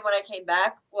thing I did when I came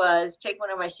back was take one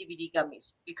of my CBD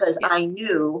gummies, because I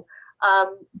knew,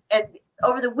 and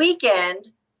over the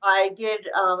weekend I did,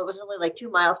 it was only like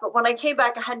 2 miles, but when I came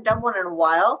back, I hadn't done one in a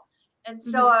while. And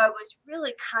so I was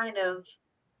really kind of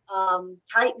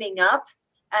tightening up,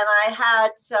 and I had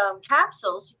some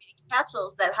capsules, CBD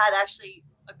capsules, that had actually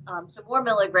some more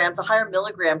milligrams, a higher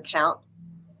milligram count.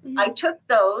 I took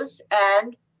those,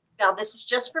 and now this is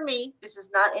just for me. This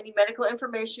is not any medical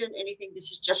information, anything.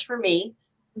 This is just for me.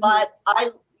 But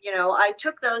I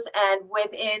took those, and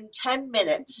within 10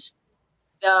 minutes,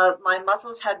 my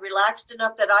muscles had relaxed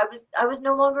enough that I was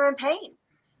no longer in pain,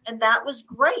 and that was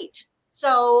great.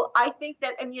 So I think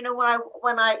that, and if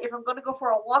I'm going to go for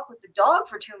a walk with the dog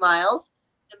for 2 miles,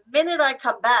 the minute I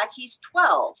come back, he's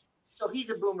 12. So he's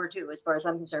a boomer too, as far as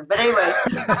I'm concerned. But anyway,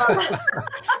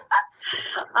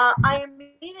 I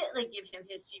immediately give him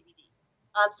his CBD.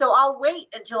 So I'll wait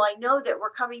until I know that we're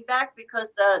coming back,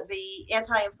 because the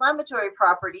anti-inflammatory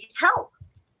properties help.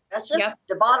 That's just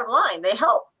the bottom line. They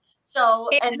help. So,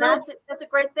 that's a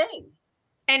great thing.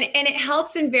 And it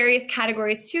helps in various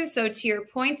categories too. So to your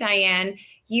point, Diane,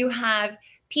 you have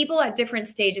people at different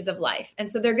stages of life. And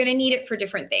so they're going to need it for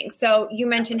different things. So you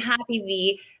mentioned Happy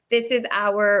V. This is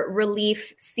our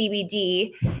Relief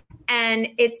CBD, and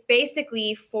it's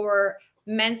basically for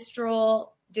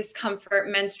menstrual discomfort,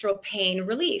 menstrual pain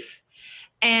relief.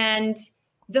 And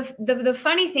the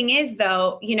funny thing is,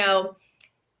 though, you know,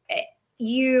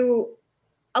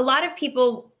 a lot of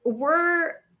people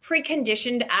were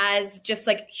preconditioned as just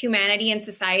like humanity and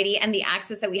society and the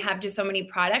access that we have to so many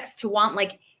products to want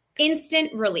like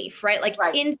instant relief, right? Like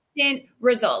instant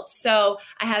results. So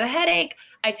I have a headache,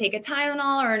 I take a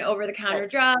Tylenol or an over-the-counter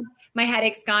drug, my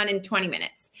headache's gone in 20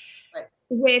 minutes. Right.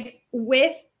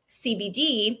 With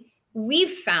CBD,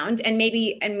 we've found, and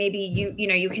maybe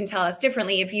you can tell us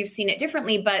differently if you've seen it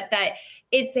differently, but that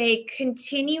it's a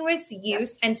continuous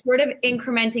use and sort of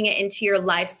incrementing it into your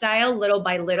lifestyle little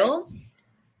by little.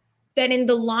 That in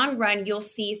the long run, you'll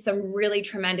see some really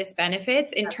tremendous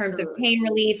benefits in terms of pain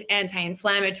relief,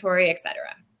 anti-inflammatory, et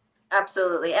cetera.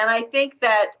 Absolutely. And I think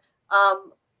that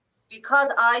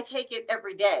because I take it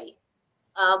every day,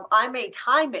 I may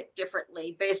time it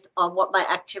differently based on what my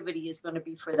activity is going to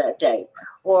be for that day.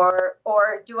 Or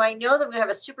do I know that I'm going to have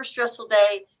a super stressful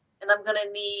day and I'm going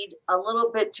to need a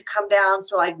little bit to come down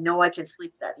so I know I can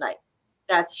sleep that night?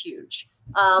 That's huge.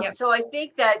 So I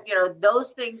think that, you know,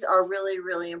 those things are really,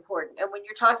 really important. And when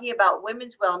you're talking about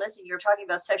women's wellness and you're talking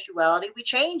about sexuality, we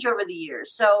change over the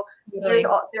years. So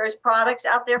there's products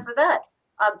out there for that.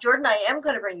 Jordan, I am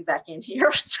going to bring you back in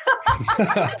here. So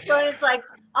it's like,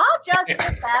 I'll just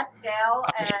get back now.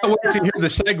 And, I can't wait to hear the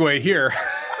segue here.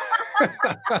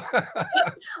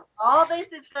 All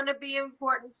this is going to be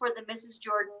important for the Mrs.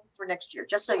 Jordan for next year,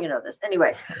 just so you know this.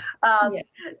 Anyway,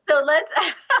 so let's.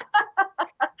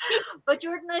 But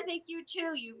Jordan, I think you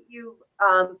too. You've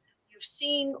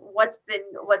seen what's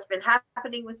been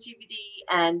happening with CBD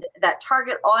and that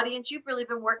target audience. You've really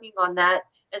been working on that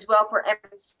as well for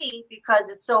MNC because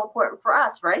it's so important for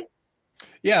us, right?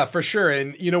 Yeah, for sure.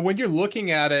 And, you know, when you're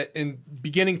looking at it and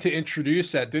beginning to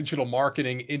introduce that digital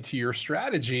marketing into your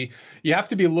strategy, you have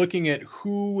to be looking at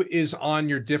who is on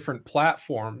your different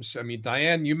platforms. I mean,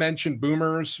 Diane, you mentioned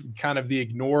boomers, kind of the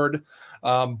ignored,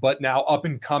 but now up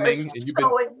and coming. And you've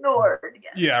been ignored.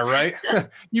 Yes. Yeah, right.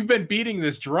 You've been beating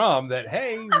this drum that,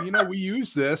 hey, you know, we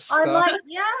use this. I'm like,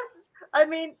 yes. I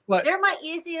mean, they're my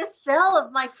easiest sell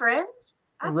of my friends.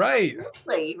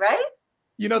 Absolutely, right?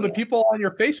 You know, the people on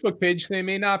your Facebook page, they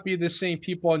may not be the same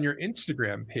people on your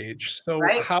Instagram page. So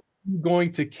how are you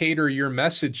going to cater your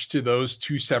message to those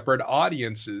two separate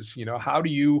audiences? You know, how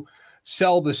do you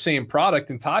sell the same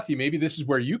product? And Tati, maybe this is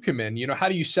where you come in. You know, how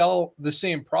do you sell the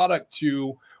same product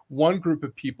to one group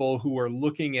of people who are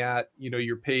looking at, you know,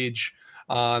 your page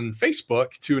on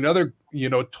Facebook to another, you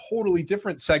know, totally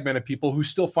different segment of people who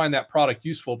still find that product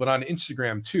useful, but on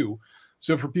Instagram too?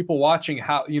 So for people watching,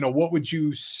 how, you know, what would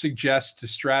you suggest to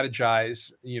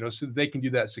strategize, you know, so that they can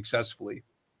do that successfully?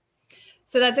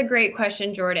 So that's a great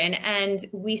question, Jordan. And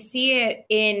we see it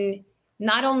in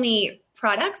not only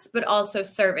products, but also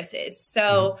services.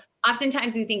 So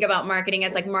oftentimes we think about marketing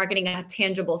as like marketing a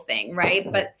tangible thing,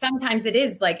 right? But sometimes it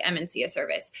is like MNC a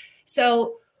service.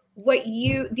 So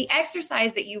the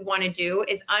exercise that you want to do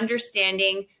is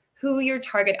understanding who your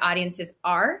target audiences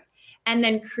are and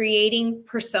then creating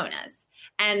personas.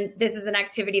 And this is an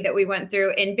activity that we went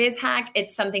through in BizHack.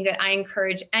 It's something that I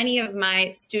encourage any of my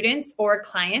students or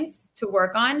clients to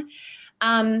work on.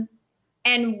 And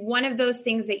one of those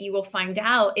things that you will find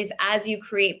out is as you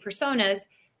create personas,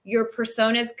 your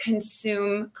personas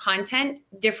consume content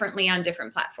differently on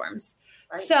different platforms.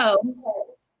 Right. So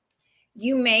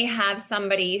you may have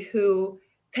somebody who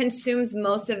consumes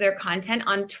most of their content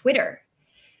on Twitter.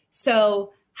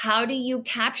 So how do you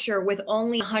capture with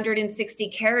only 160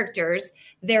 characters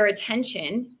their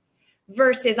attention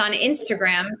versus on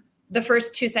Instagram, the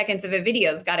first 2 seconds of a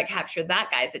video's got to capture that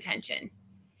guy's attention?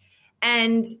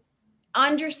 And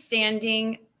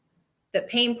understanding the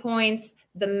pain points,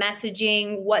 the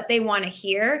messaging, what they want to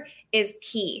hear is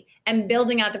key. And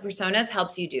building out the personas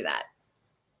helps you do that.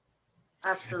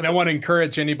 Absolutely. And I want to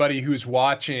encourage anybody who's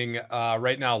watching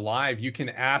right now live, you can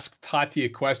ask Tati a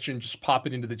question, just pop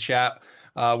it into the chat.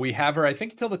 We have her, I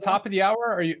think, until the top of the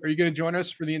hour. Are you going to join us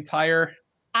for the entire?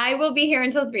 I will be here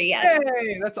until 3. Yes.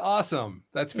 Hey, that's awesome.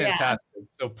 That's fantastic. Yeah.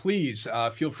 So please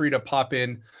feel free to pop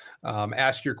in,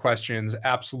 ask your questions,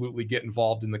 absolutely get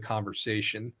involved in the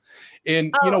conversation.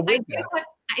 And, you know,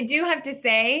 I do have to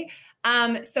say,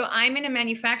 so I'm in a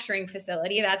manufacturing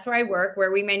facility. That's where I work,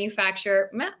 where we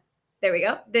manufacture, there we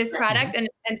go, this product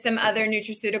and some other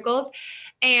nutraceuticals.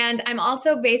 And I'm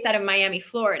also based out of Miami,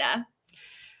 Florida.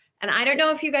 And I don't know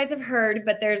if you guys have heard,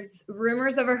 but there's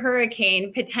rumors of a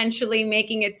hurricane potentially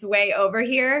making its way over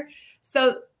here.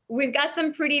 So we've got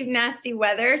some pretty nasty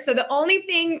weather. So the only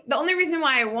reason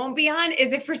why I won't be on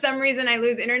is if for some reason I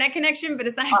lose internet connection. But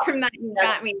aside from that, you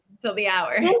got me until the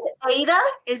hour.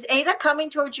 Is Eta coming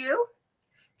towards you?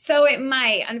 So it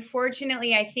might.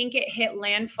 Unfortunately, I think it hit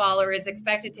landfall or is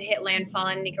expected to hit landfall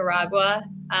in Nicaragua.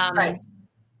 Right.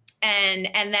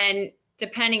 And then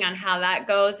depending on how that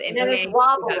goes, it's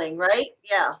wobbling, right?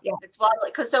 Yeah, it's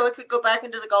wobbling. So it could go back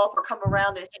into the Gulf or come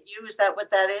around and hit you. Is that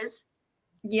what that is?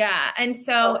 Yeah. And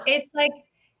so it's like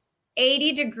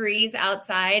 80 degrees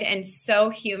outside and so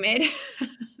humid.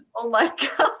 Oh my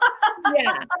God.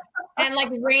 Yeah. And like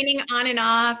raining on and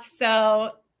off.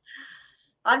 So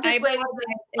I'm just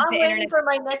waiting for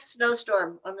my next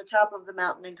snowstorm on the top of the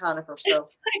mountain in Conifer. So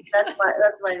that's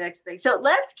my next thing. So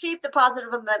let's keep the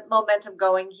positive momentum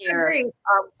going here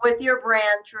with your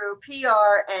brand through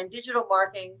PR and digital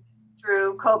marketing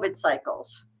through COVID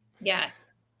cycles. Yeah.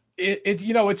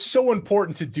 It's so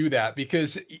important to do that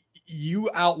because you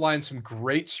outlined some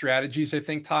great strategies, I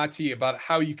think, Tati, about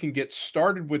how you can get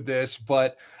started with this.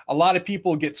 But a lot of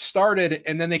people get started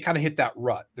and then they kind of hit that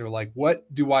rut. They're like,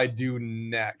 what do I do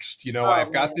next?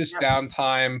 I've got this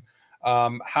downtime.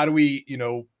 How do we,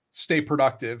 stay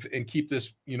productive and keep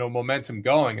this, momentum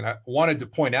going? And I wanted to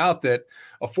point out that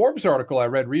a Forbes article I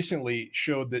read recently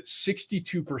showed that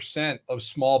 62% of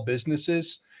small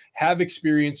businesses have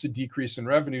experienced a decrease in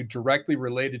revenue directly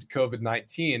related to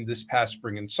COVID-19 this past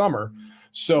spring and summer.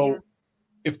 So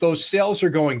if those sales are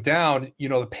going down,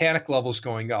 the panic level is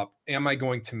going up. Am I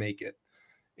going to make it?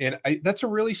 And that's a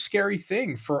really scary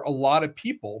thing for a lot of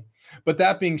people. But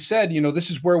that being said,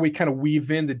 this is where we kind of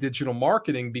weave in the digital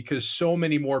marketing because so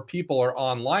many more people are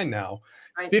online now.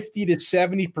 Right. 50 to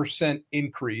 70%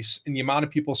 increase in the amount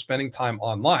of people spending time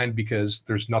online because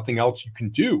there's nothing else you can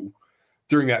do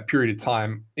during that period of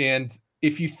time. And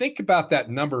if you think about that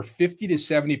number, 50 to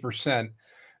 70%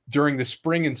 during the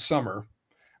spring and summer,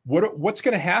 what's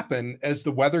going to happen as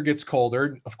the weather gets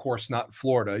colder? Of course, not in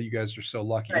Florida. You guys are so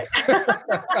lucky. Right.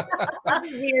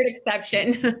 Weird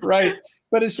exception. Right.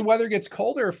 But as the weather gets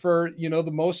colder for,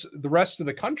 the rest of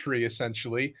the country,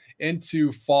 essentially,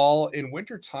 into fall and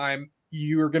winter time,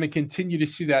 you're going to continue to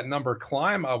see that number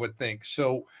climb, I would think.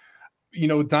 So,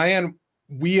 Diane,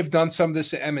 we have done some of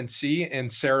this at MNC,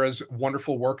 and Sarah's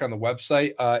wonderful work on the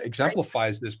website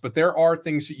exemplifies this. But there are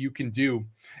things that you can do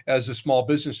as a small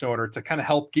business owner to kind of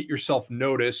help get yourself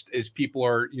noticed as people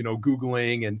are,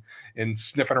 Googling and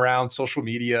sniffing around social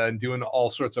media and doing all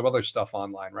sorts of other stuff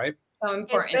online, right? So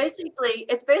important.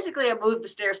 It's basically a move the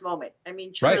stairs moment. I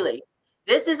mean, truly,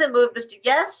 This is a move the stairs.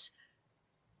 Yes,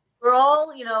 we're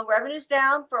all, revenue's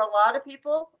down for a lot of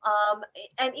people,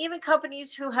 and even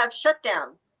companies who have shut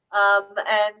down.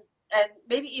 And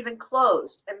maybe even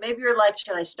closed. And maybe you're like,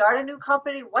 should I start a new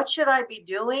company? What should I be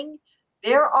doing?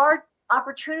 There are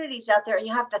opportunities out there, and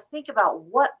you have to think about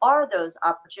what are those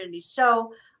opportunities.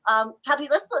 So, Tati,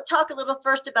 let's talk a little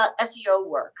first about SEO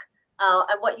work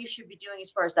and what you should be doing as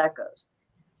far as that goes.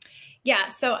 Yeah,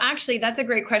 so actually, that's a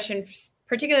great question,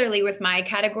 particularly with my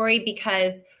category,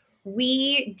 because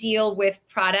we deal with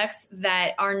products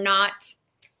that are not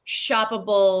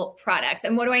shoppable products.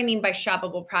 And what do I mean by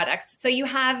shoppable products? So you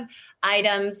have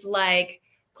items like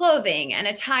clothing and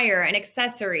attire and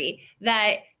accessory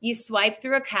that you swipe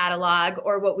through a catalog,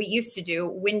 or what we used to do,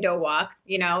 window walk,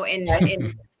 in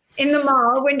the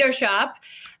mall, window shop,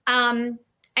 and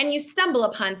you stumble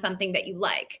upon something that you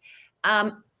like.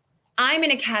 I'm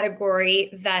in a category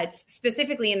that's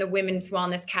specifically in the women's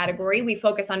wellness category. We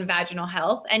focus on vaginal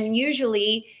health, and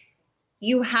usually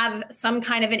you have some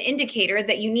kind of an indicator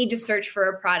that you need to search for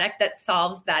a product that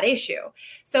solves that issue.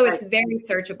 So it's very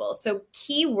searchable. So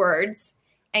keywords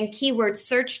and keyword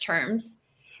search terms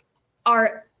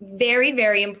are very,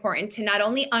 very important to not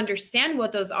only understand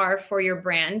what those are for your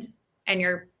brand and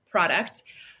your product,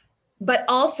 but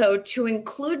also to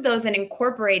include those and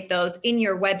incorporate those in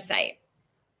your website.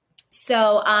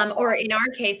 So, or in our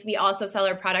case, we also sell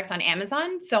our products on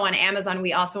Amazon. So on Amazon,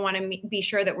 we also want to be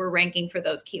sure that we're ranking for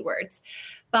those keywords.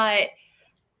 But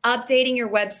updating your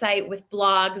website with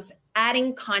blogs,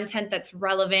 adding content that's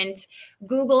relevant.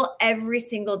 Google every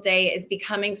single day is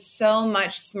becoming so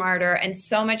much smarter and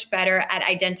so much better at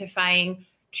identifying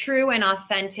true and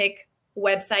authentic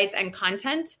websites and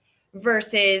content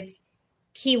versus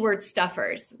keyword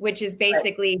stuffers, which is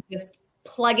basically just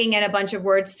plugging in a bunch of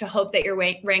words to hope that your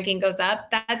ranking goes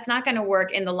up. That's not going to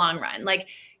work in the long run. Like,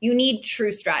 you need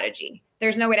true strategy.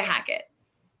 There's no way to hack it.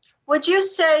 Would you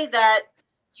say that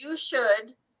you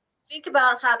should think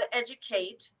about how to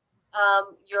educate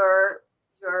your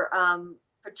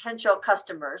potential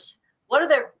customers? What are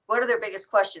their biggest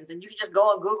questions? And you can just go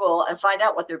on Google and find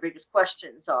out what their biggest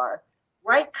questions are.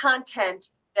 write content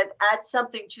that adds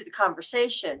something to the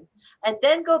conversation, and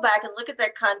then go back and look at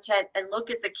that content and look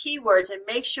at the keywords and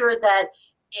make sure that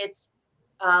it's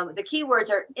the keywords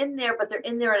are in there, but they're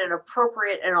in there in an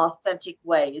appropriate and authentic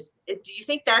way. Do you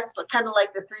think that's kind of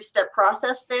like the 3-step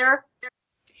process there?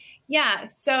 Yeah.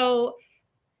 So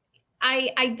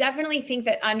I definitely think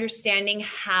that understanding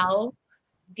how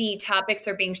the topics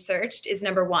are being searched is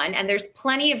number one. And there's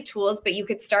plenty of tools, but you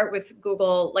could start with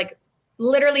Google, like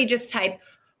literally just type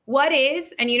what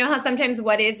is, and you know how sometimes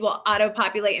what is will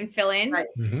auto-populate and fill in. Right.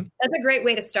 Mm-hmm. That's a great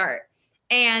way to start.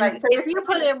 And right. So if you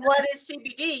put in what is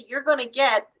CBD, you're going to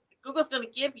get, Google's going to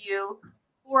give you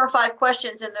 4 or 5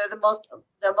 questions, and they're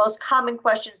the most common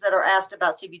questions that are asked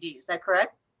about CBD. Is that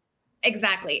correct?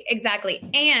 Exactly.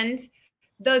 And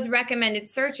those recommended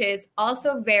searches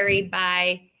also vary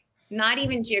by not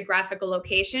even geographical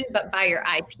location, but by your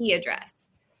IP address.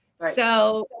 Right.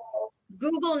 So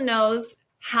Google knows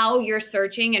how you're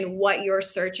searching and what you're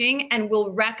searching, and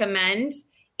will recommend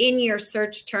in your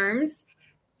search terms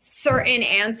certain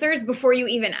answers before you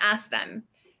even ask them.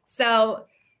 So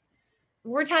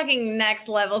we're talking next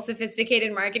level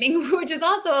sophisticated marketing, which is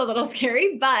also a little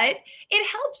scary, but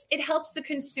it helps the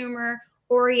consumer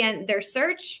orient their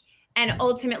search and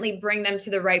ultimately bring them to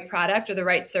the right product or the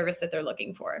right service that they're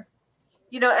looking for.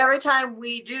 You know, every time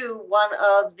we do one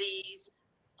of these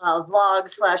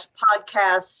vlogs /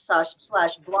 podcasts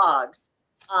 / blogs,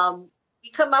 we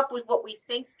come up with what we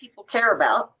think people care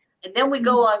about. And then we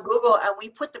go on Google and we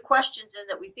put the questions in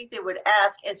that we think they would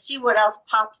ask and see what else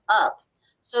pops up,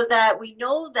 so that we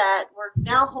know that we're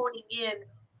now honing in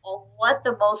on what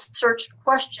the most searched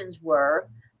questions were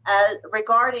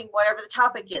regarding whatever the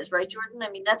topic is. Right, Jordan? I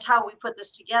mean, that's how we put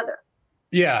this together.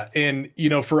 Yeah. And,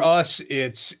 for us,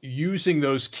 it's using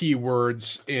those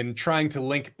keywords and trying to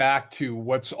link back to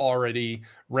what's already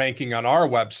ranking on our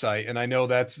website. And I know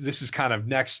this is kind of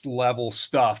next level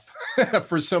stuff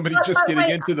for somebody getting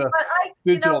into the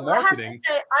digital marketing. I have to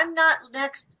say, I'm not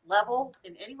next level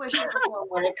in any way, shape, or form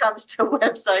when it comes to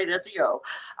website SEO.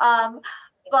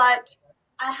 But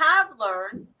I have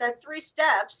learned that 3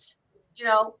 steps,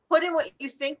 put in what you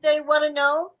think they want to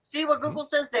know, see what Google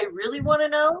says they really want to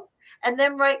know, and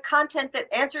then write content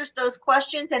that answers those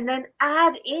questions, and then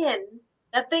add in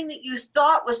that thing that you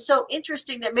thought was so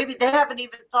interesting that maybe they haven't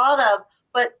even thought of,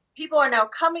 but people are now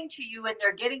coming to you and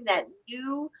they're getting that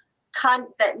new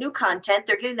content.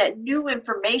 They're getting that new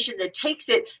information that takes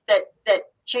it, that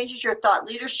changes your thought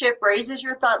leadership, raises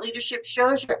your thought leadership,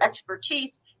 shows your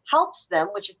expertise, helps them,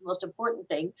 which is the most important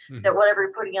thing, that whatever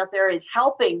you're putting out there is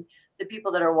helping the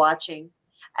people that are watching.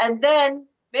 And then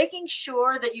making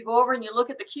sure that you go over and you look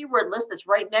at the keyword list that's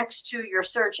right next to your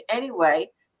search anyway,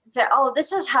 and say, oh,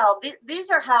 this is how, these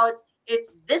are how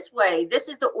it's this way. This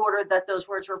is the order that those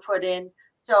words were put in.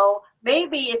 So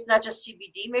maybe it's not just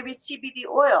CBD, maybe it's CBD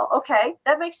oil. Okay,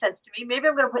 that makes sense to me. Maybe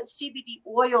I'm going to put CBD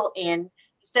oil in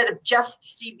instead of just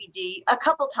CBD a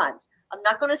couple times. I'm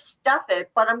not going to stuff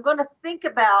it, but I'm going to think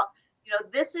about,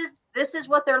 this is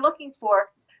what they're looking for.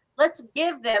 Let's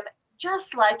give them,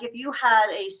 just like if you had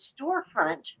a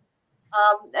storefront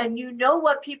and you know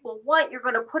what people want, you're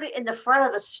going to put it in the front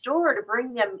of the store to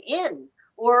bring them in.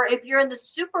 Or if you're in the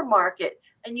supermarket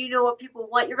and you know what people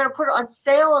want, you're going to put it on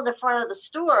sale in the front of the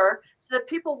store so that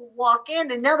people will walk in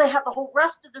and now they have the whole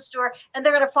rest of the store and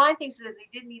they're going to find things that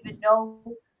they didn't even know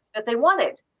that they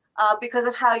wanted because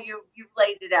of how you've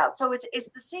laid it out. So it's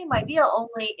the same idea,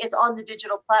 only it's on the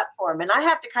digital platform. And I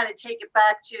have to kind of take it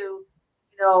back to,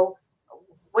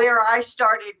 where I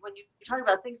started when you're talking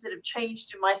about things that have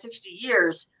changed in my 60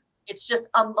 years. It's just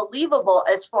unbelievable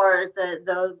as far as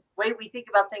the way we think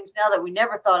about things now that we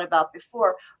never thought about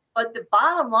before. But the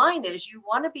bottom line is you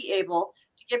want to be able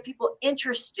to get people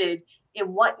interested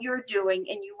in what you're doing,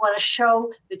 and you want to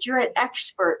show that you're an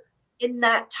expert in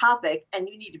that topic, and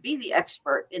you need to be the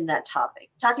expert in that topic.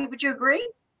 Tati, would you agree?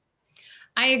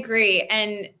 I agree.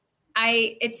 And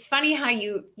it's funny how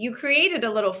you created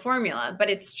a little formula, but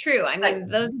it's true. I mean,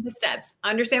 those are the steps.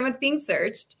 Understand what's being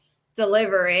searched,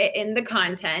 deliver it in the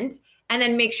content, and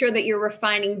then make sure that you're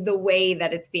refining the way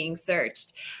that it's being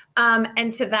searched.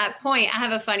 And to that point, I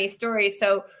have a funny story.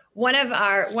 So one of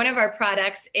our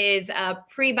products is a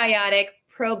prebiotic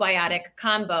probiotic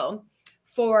combo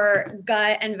for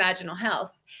gut and vaginal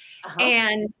health.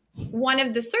 And one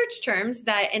of the search terms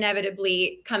that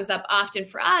inevitably comes up often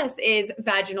for us is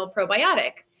vaginal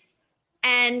probiotic.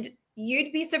 And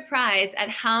you'd be surprised at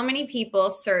how many people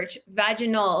search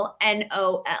vaginal,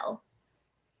 NOL.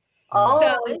 Oh,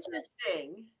 so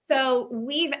interesting. So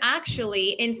we've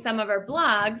actually, in some of our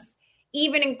blogs,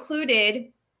 even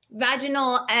included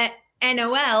vaginal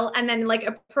NOL, and then like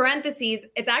a parentheses,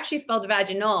 it's actually spelled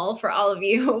vaginal for all of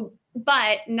you,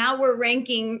 but now we're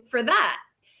ranking for that.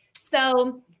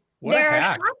 So what there a are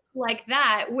hack. hacks like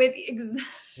that with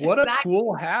what a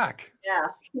cool hack. Yeah.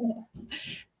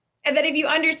 And that if you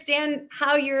understand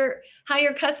how your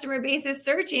customer base is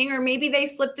searching, or maybe they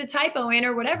slipped a typo in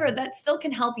or whatever, that still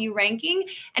can help you ranking.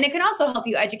 And it can also help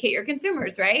you educate your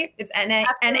consumers, right? It's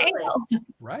NAL.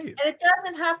 Right. And it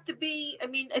doesn't have to be, I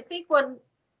mean, I think when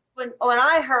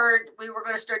I heard we were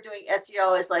going to start doing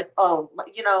SEO, is like, oh,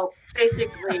 you know,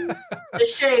 basically the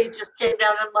shade just came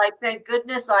down. I'm like, thank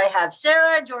goodness I have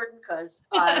Sarah and Jordan, because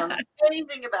I don't know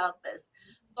anything about this.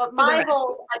 But my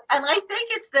whole, and I think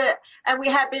it's and we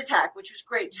have BizHack, which was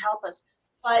great to help us.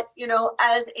 But, you know,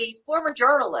 as a former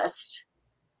journalist,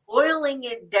 boiling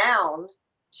it down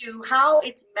to how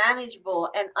it's manageable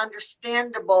and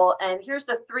understandable. And here's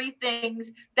the 3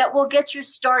 things that will get you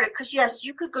started. Because yes,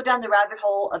 you could go down the rabbit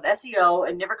hole of SEO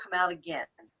and never come out again,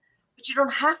 but you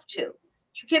don't have to.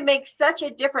 You can make such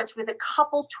a difference with a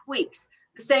couple tweaks.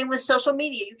 The same with social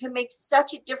media. You can make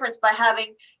such a difference by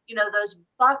having, you know, those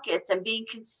buckets and being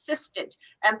consistent,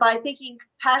 and by thinking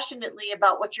passionately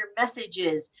about what your message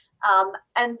is.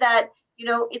 And that, you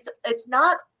know, it's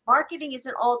not, marketing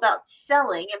isn't all about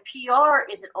selling, and PR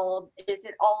isn't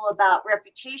all about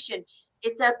reputation.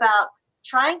 It's about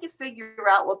trying to figure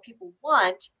out what people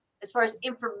want as far as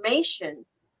information,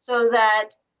 so that,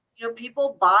 you know,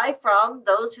 people buy from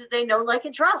those who they know, like,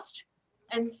 and trust.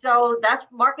 And so that's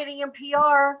marketing and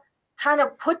PR kind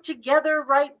of put together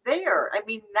right there. I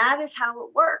mean, that is how it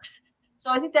works. So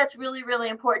I think that's really, really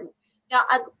important. Now,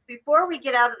 before we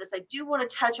get out of this, I do want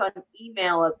to touch on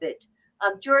email a bit.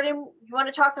 Jordan, you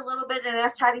want to talk a little bit and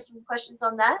ask Hattie some questions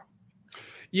on that?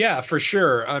 Yeah, for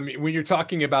sure. I mean, when you're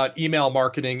talking about email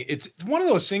marketing, it's one of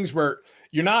those things where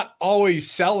you're not always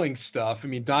selling stuff. I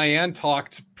mean, Diane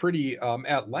talked pretty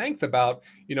at length about,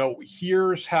 you know,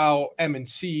 here's how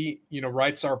M&C, you know,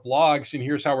 writes our blogs, and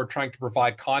here's how we're trying to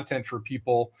provide content for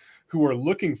people who are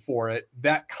looking for it.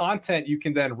 That content you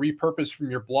can then repurpose from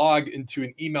your blog into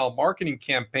an email marketing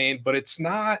campaign, but it's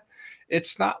not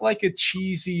like a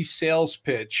cheesy sales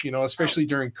pitch, you know, especially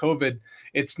during COVID.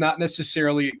 It's not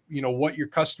necessarily, you know, what your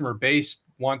customer base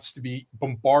wants to be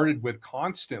bombarded with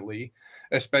constantly,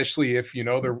 especially if, you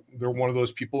know, they're one of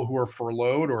those people who are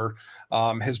furloughed or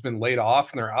has been laid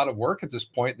off and they're out of work at this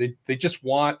point. They just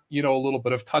want, you know, a little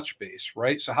bit of touch base,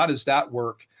 right? So how does that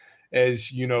work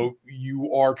as, you know,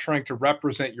 you are trying to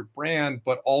represent your brand,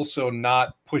 but also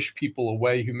not push people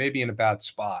away who may be in a bad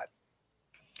spot?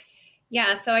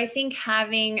 Yeah. So I think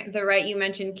having the right, you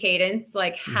mentioned cadence,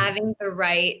 like having the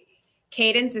right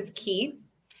cadence is key.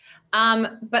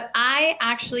 But I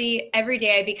actually, every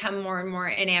day I become more and more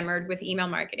enamored with email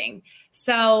marketing.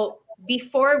 So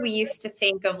before we used to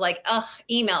think of like, oh,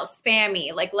 email,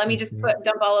 spammy, like, let me just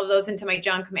dump all of those into my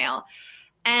junk mail.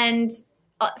 And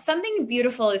something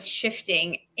beautiful is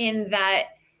shifting in that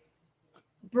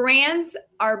brands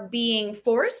are being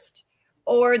forced,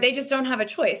 or they just don't have a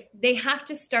choice. They have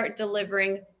to start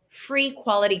delivering free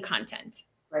quality content.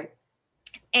 Right.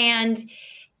 And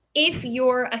if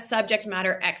you're a subject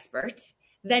matter expert,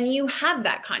 then you have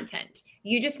that content.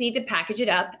 You just need to package it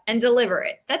up and deliver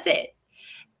it. That's it.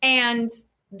 And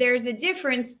there's a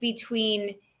difference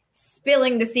between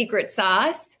spilling the secret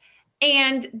sauce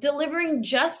and delivering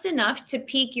just enough to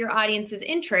pique your audience's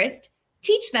interest,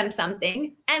 teach them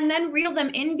something, and then reel them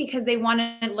in because they want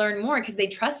to learn more because they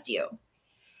trust you.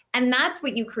 And that's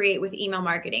what you create with email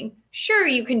marketing. Sure,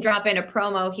 you can drop in a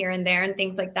promo here and there and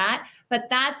things like that, but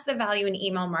that's the value in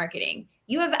email marketing.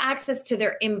 You have access to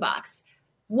their inbox,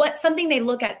 something they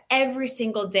look at every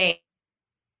single day,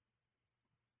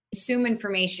 consume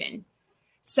information.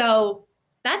 So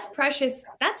that's precious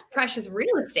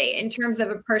real estate in terms of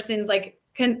a person's like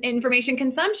information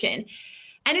consumption.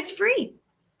 And it's free.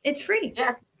 It's free.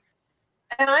 Yes.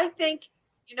 And I think,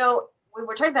 you know, when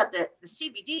we're talking about the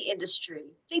CBD industry,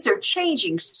 things are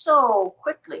changing so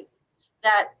quickly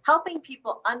that helping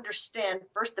people understand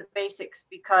first the basics,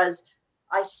 because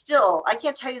I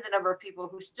can't tell you the number of people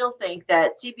who still think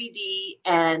that CBD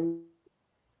and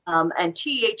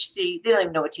THC, they don't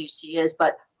even know what THC is,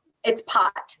 but it's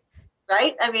pot,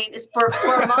 right? I mean, it's for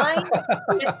mine,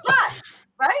 it's pot,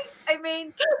 right? I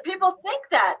mean, people think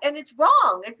that, and it's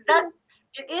wrong.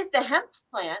 It is the hemp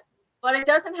plant, but it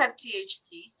doesn't have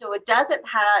THC, so it doesn't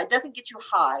get you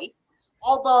high.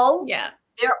 Although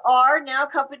there are now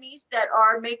companies that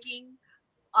are making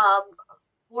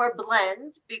more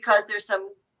blends, because there's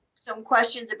some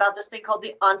questions about this thing called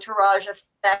the entourage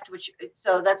effect,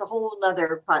 so that's a whole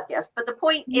nother podcast. But the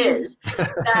point is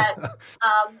that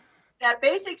that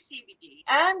basic CBD,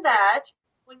 and that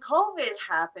when COVID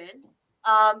happened,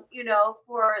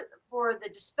 for the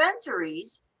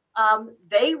dispensaries,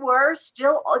 they were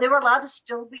allowed to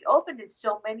still be open in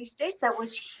so many states. That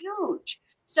was huge.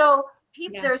 So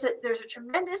there's a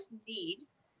tremendous need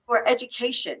for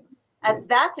education, and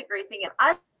that's a great thing. And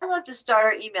I love to start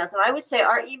our emails, and I would say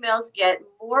our emails get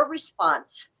more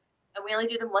response, and we only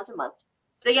do them once a month.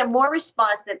 They get more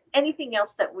response than anything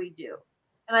else that we do.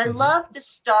 And I love to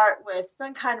start with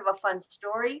some kind of a fun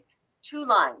story, 2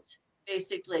 lines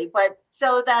basically, but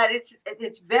so that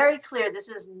it's very clear this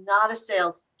is not a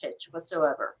sales pitch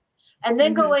whatsoever. And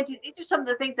then go into, these are some of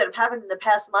the things that have happened in the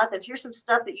past month, and here's some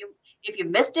stuff that if you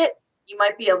missed it, you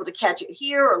might be able to catch it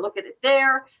here or look at it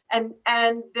there. And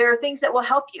there are things that will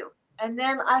help you. And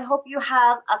then I hope you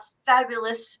have a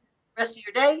fabulous rest of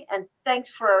your day. And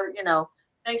thanks for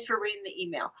reading the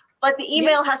email. But the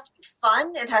email has to be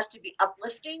fun. It has to be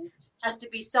uplifting, has to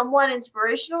be somewhat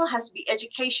inspirational, has to be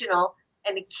educational,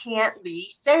 and it can't be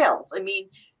sales. I mean,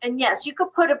 and yes, you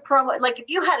could put a promo, like if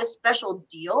you had a special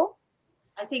deal,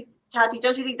 I think, Tati,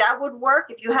 don't you think that would work?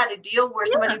 If you had a deal where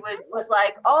somebody was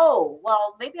like, oh,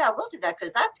 well, maybe I will do that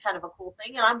because that's kind of a cool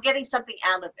thing and I'm getting something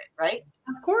out of it, right?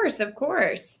 Of course, of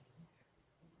course.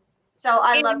 So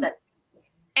I love that.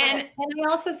 And I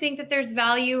also think that there's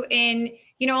value in,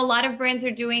 a lot of brands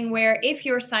are doing where if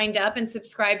you're signed up and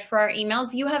subscribed for our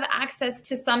emails, you have access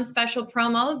to some special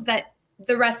promos that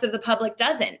the rest of the public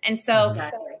doesn't. And so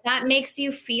that makes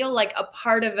you feel like a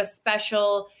part of a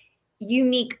special,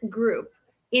 unique group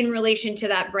in relation to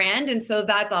that brand. And so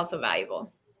that's also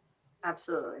valuable.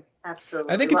 Absolutely.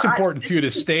 Absolutely. I think it's important too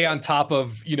to stay on top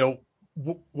of,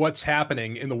 what's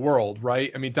happening in the world,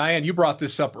 right? I mean, Diane, you brought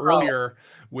this up earlier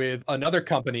with another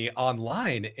company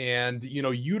online and,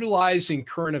 utilizing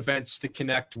current events to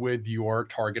connect with your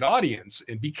target audience,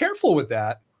 and be careful with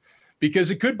that because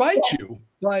it could bite you.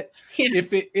 But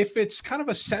if it's kind of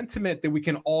a sentiment that we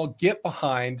can all get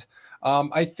behind,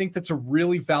 I think that's a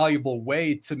really valuable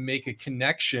way to make a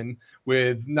connection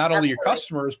with not only your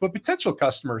customers, but potential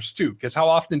customers too. Because how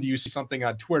often do you see something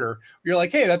on Twitter where you're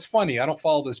like, hey, that's funny. I don't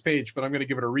follow this page, but I'm going to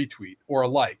give it a retweet or a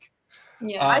like.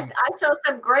 Yeah, I saw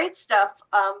some great stuff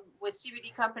with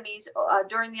CBD companies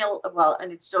during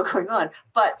and it's still going on,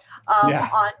 but on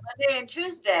Monday and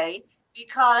Tuesday,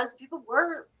 because people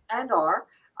were and are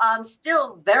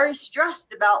still very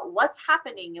stressed about what's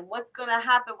happening and what's going to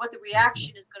happen, what the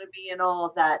reaction is going to be and all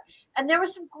of that. And there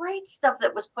was some great stuff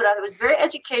that was put out. It was very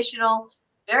educational,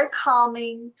 very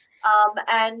calming,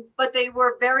 but they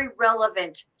were very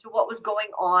relevant to what was going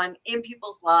on in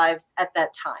people's lives at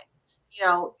that time.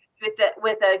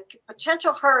 With a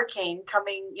potential hurricane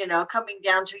coming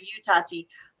down to you, Tati,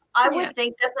 I would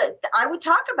think that I would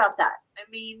talk about that. I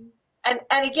mean, and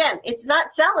again, it's not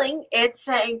selling. It's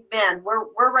saying, man,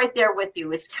 we're right there with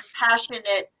you. It's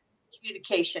compassionate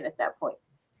communication at that point.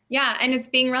 Yeah, and it's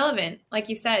being relevant. Like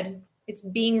you said, it's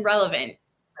being relevant.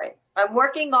 Right. I'm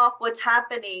working off what's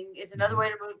happening is another way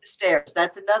to move the stairs.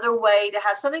 That's another way to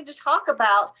have something to talk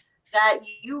about that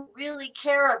you really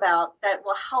care about that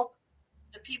will help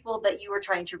the people that you are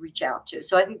trying to reach out to.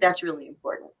 So I think that's really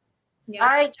important. Yeah. All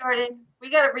right, Jordan, we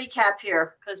got a recap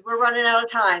here because we're running out of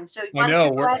time. So why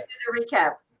don't you go ahead and do the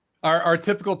recap? Our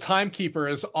typical timekeeper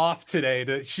is off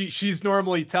today. She's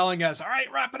normally telling us, all right,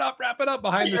 wrap it up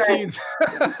behind the scenes.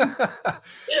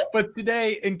 But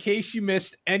today, in case you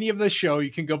missed any of the show, you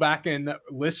can go back and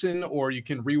listen or you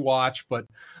can rewatch. But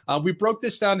we broke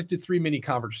this down into 3 mini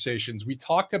conversations. We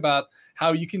talked about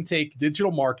how you can take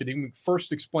digital marketing, we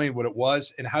first explain what it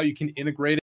was and how you can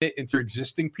integrate it into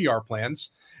existing PR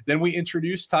plans. Then we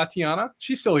introduced Tatiana.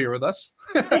 She's still here with us.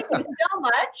 Thank you so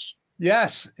much.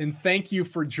 Yes, and thank you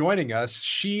for joining us.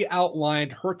 She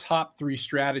outlined her top 3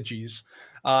 strategies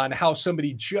on how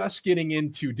somebody just getting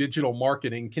into digital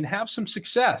marketing can have some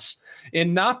success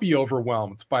and not be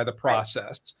overwhelmed by the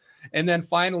process. Right. And then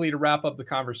finally, to wrap up the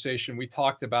conversation, we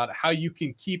talked about how you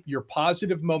can keep your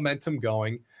positive momentum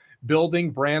going, building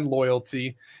brand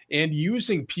loyalty, and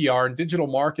using PR and digital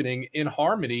marketing in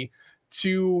harmony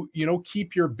to,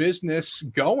 keep your business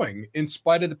going in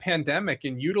spite of the pandemic,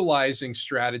 and utilizing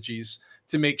strategies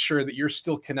to make sure that you're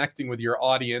still connecting with your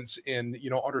audience and,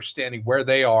 understanding where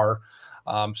they are,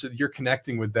 so that you're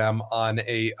connecting with them on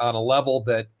a level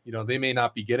that, they may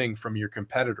not be getting from your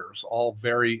competitors. All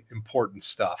very important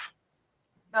stuff.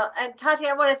 Well, and Tati,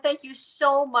 I want to thank you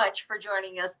so much for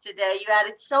joining us today. You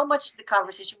added so much to the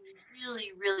conversation. We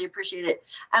really, really appreciate it.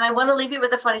 And I want to leave you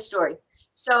with a funny story.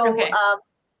 So, I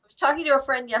was talking to a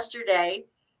friend yesterday.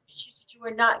 She said,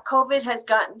 COVID has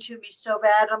gotten to me so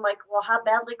bad. I'm like, well, how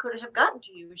badly could it have gotten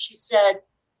to you? And she said,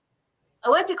 I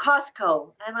went to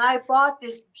Costco and I bought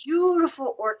this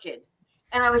beautiful orchid.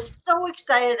 And I was so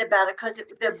excited about it because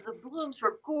the blooms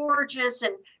were gorgeous.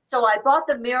 And so I bought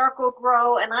the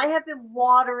Miracle-Gro, and I have been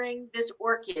watering this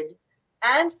orchid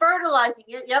and fertilizing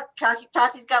it. Yep,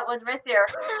 Tati's got one right there.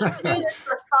 She did it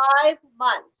for 5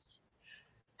 months.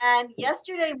 And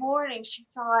yesterday morning, she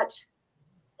thought,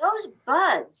 those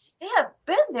buds, they have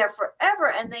been there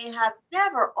forever and they have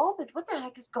never opened. What the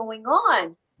heck is going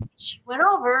on? She went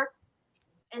over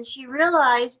and she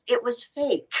realized it was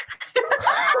fake. I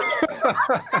mean,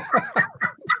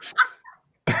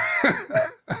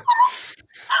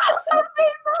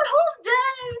 that whole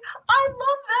day, I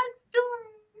love that story.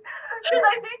 Because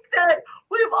I think that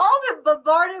we've all been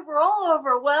bombarded. We're all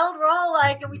overwhelmed. We're all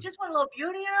like, and we just want a little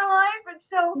beauty in our life. And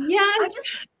so Yes.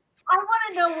 I want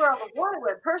to know where all the water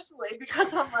went personally,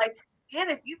 because I'm like, man,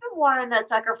 if you've been watering that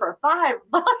sucker for 5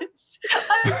 months,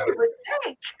 I mean, you would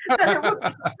think that it would be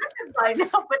stricken by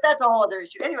now, but that's a whole other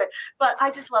issue. Anyway, but I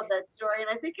just love that story. And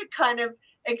I think it kind of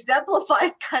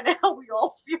exemplifies kind of how we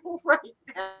all feel right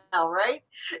now, right?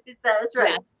 That's right.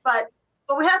 Yeah. But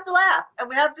we have to laugh, and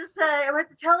we have to say, and we have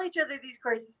to tell each other these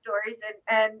crazy stories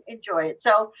and enjoy it.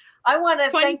 So I want to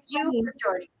thank you for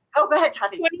joining. Oh, go ahead,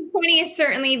 Tati. 2020 is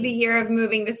certainly the year of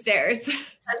moving the stairs.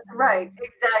 That's right.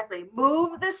 Exactly.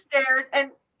 Move the stairs. And,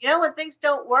 you know, when things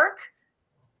don't work,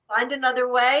 find another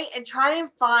way and try and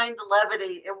find the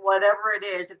levity in whatever it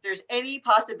is. If there's any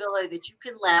possibility that you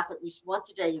can laugh at least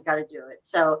once a day, you got to do it.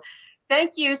 So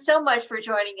thank you so much for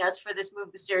joining us for this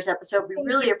Move the Stairs episode. We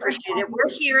really appreciate it. We're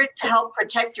here to help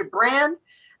protect your brand,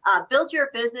 build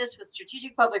your business with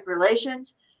strategic public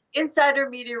relations, insider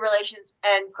media relations,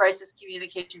 and crisis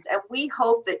communications. And we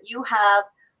hope that you have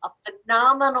a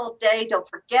phenomenal day. Don't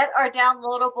forget our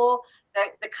downloadable.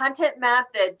 The content map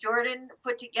that Jordan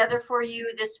put together for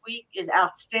you this week is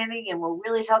outstanding and will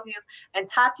really help you. And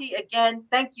Tati, again,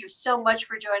 thank you so much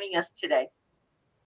for joining us today.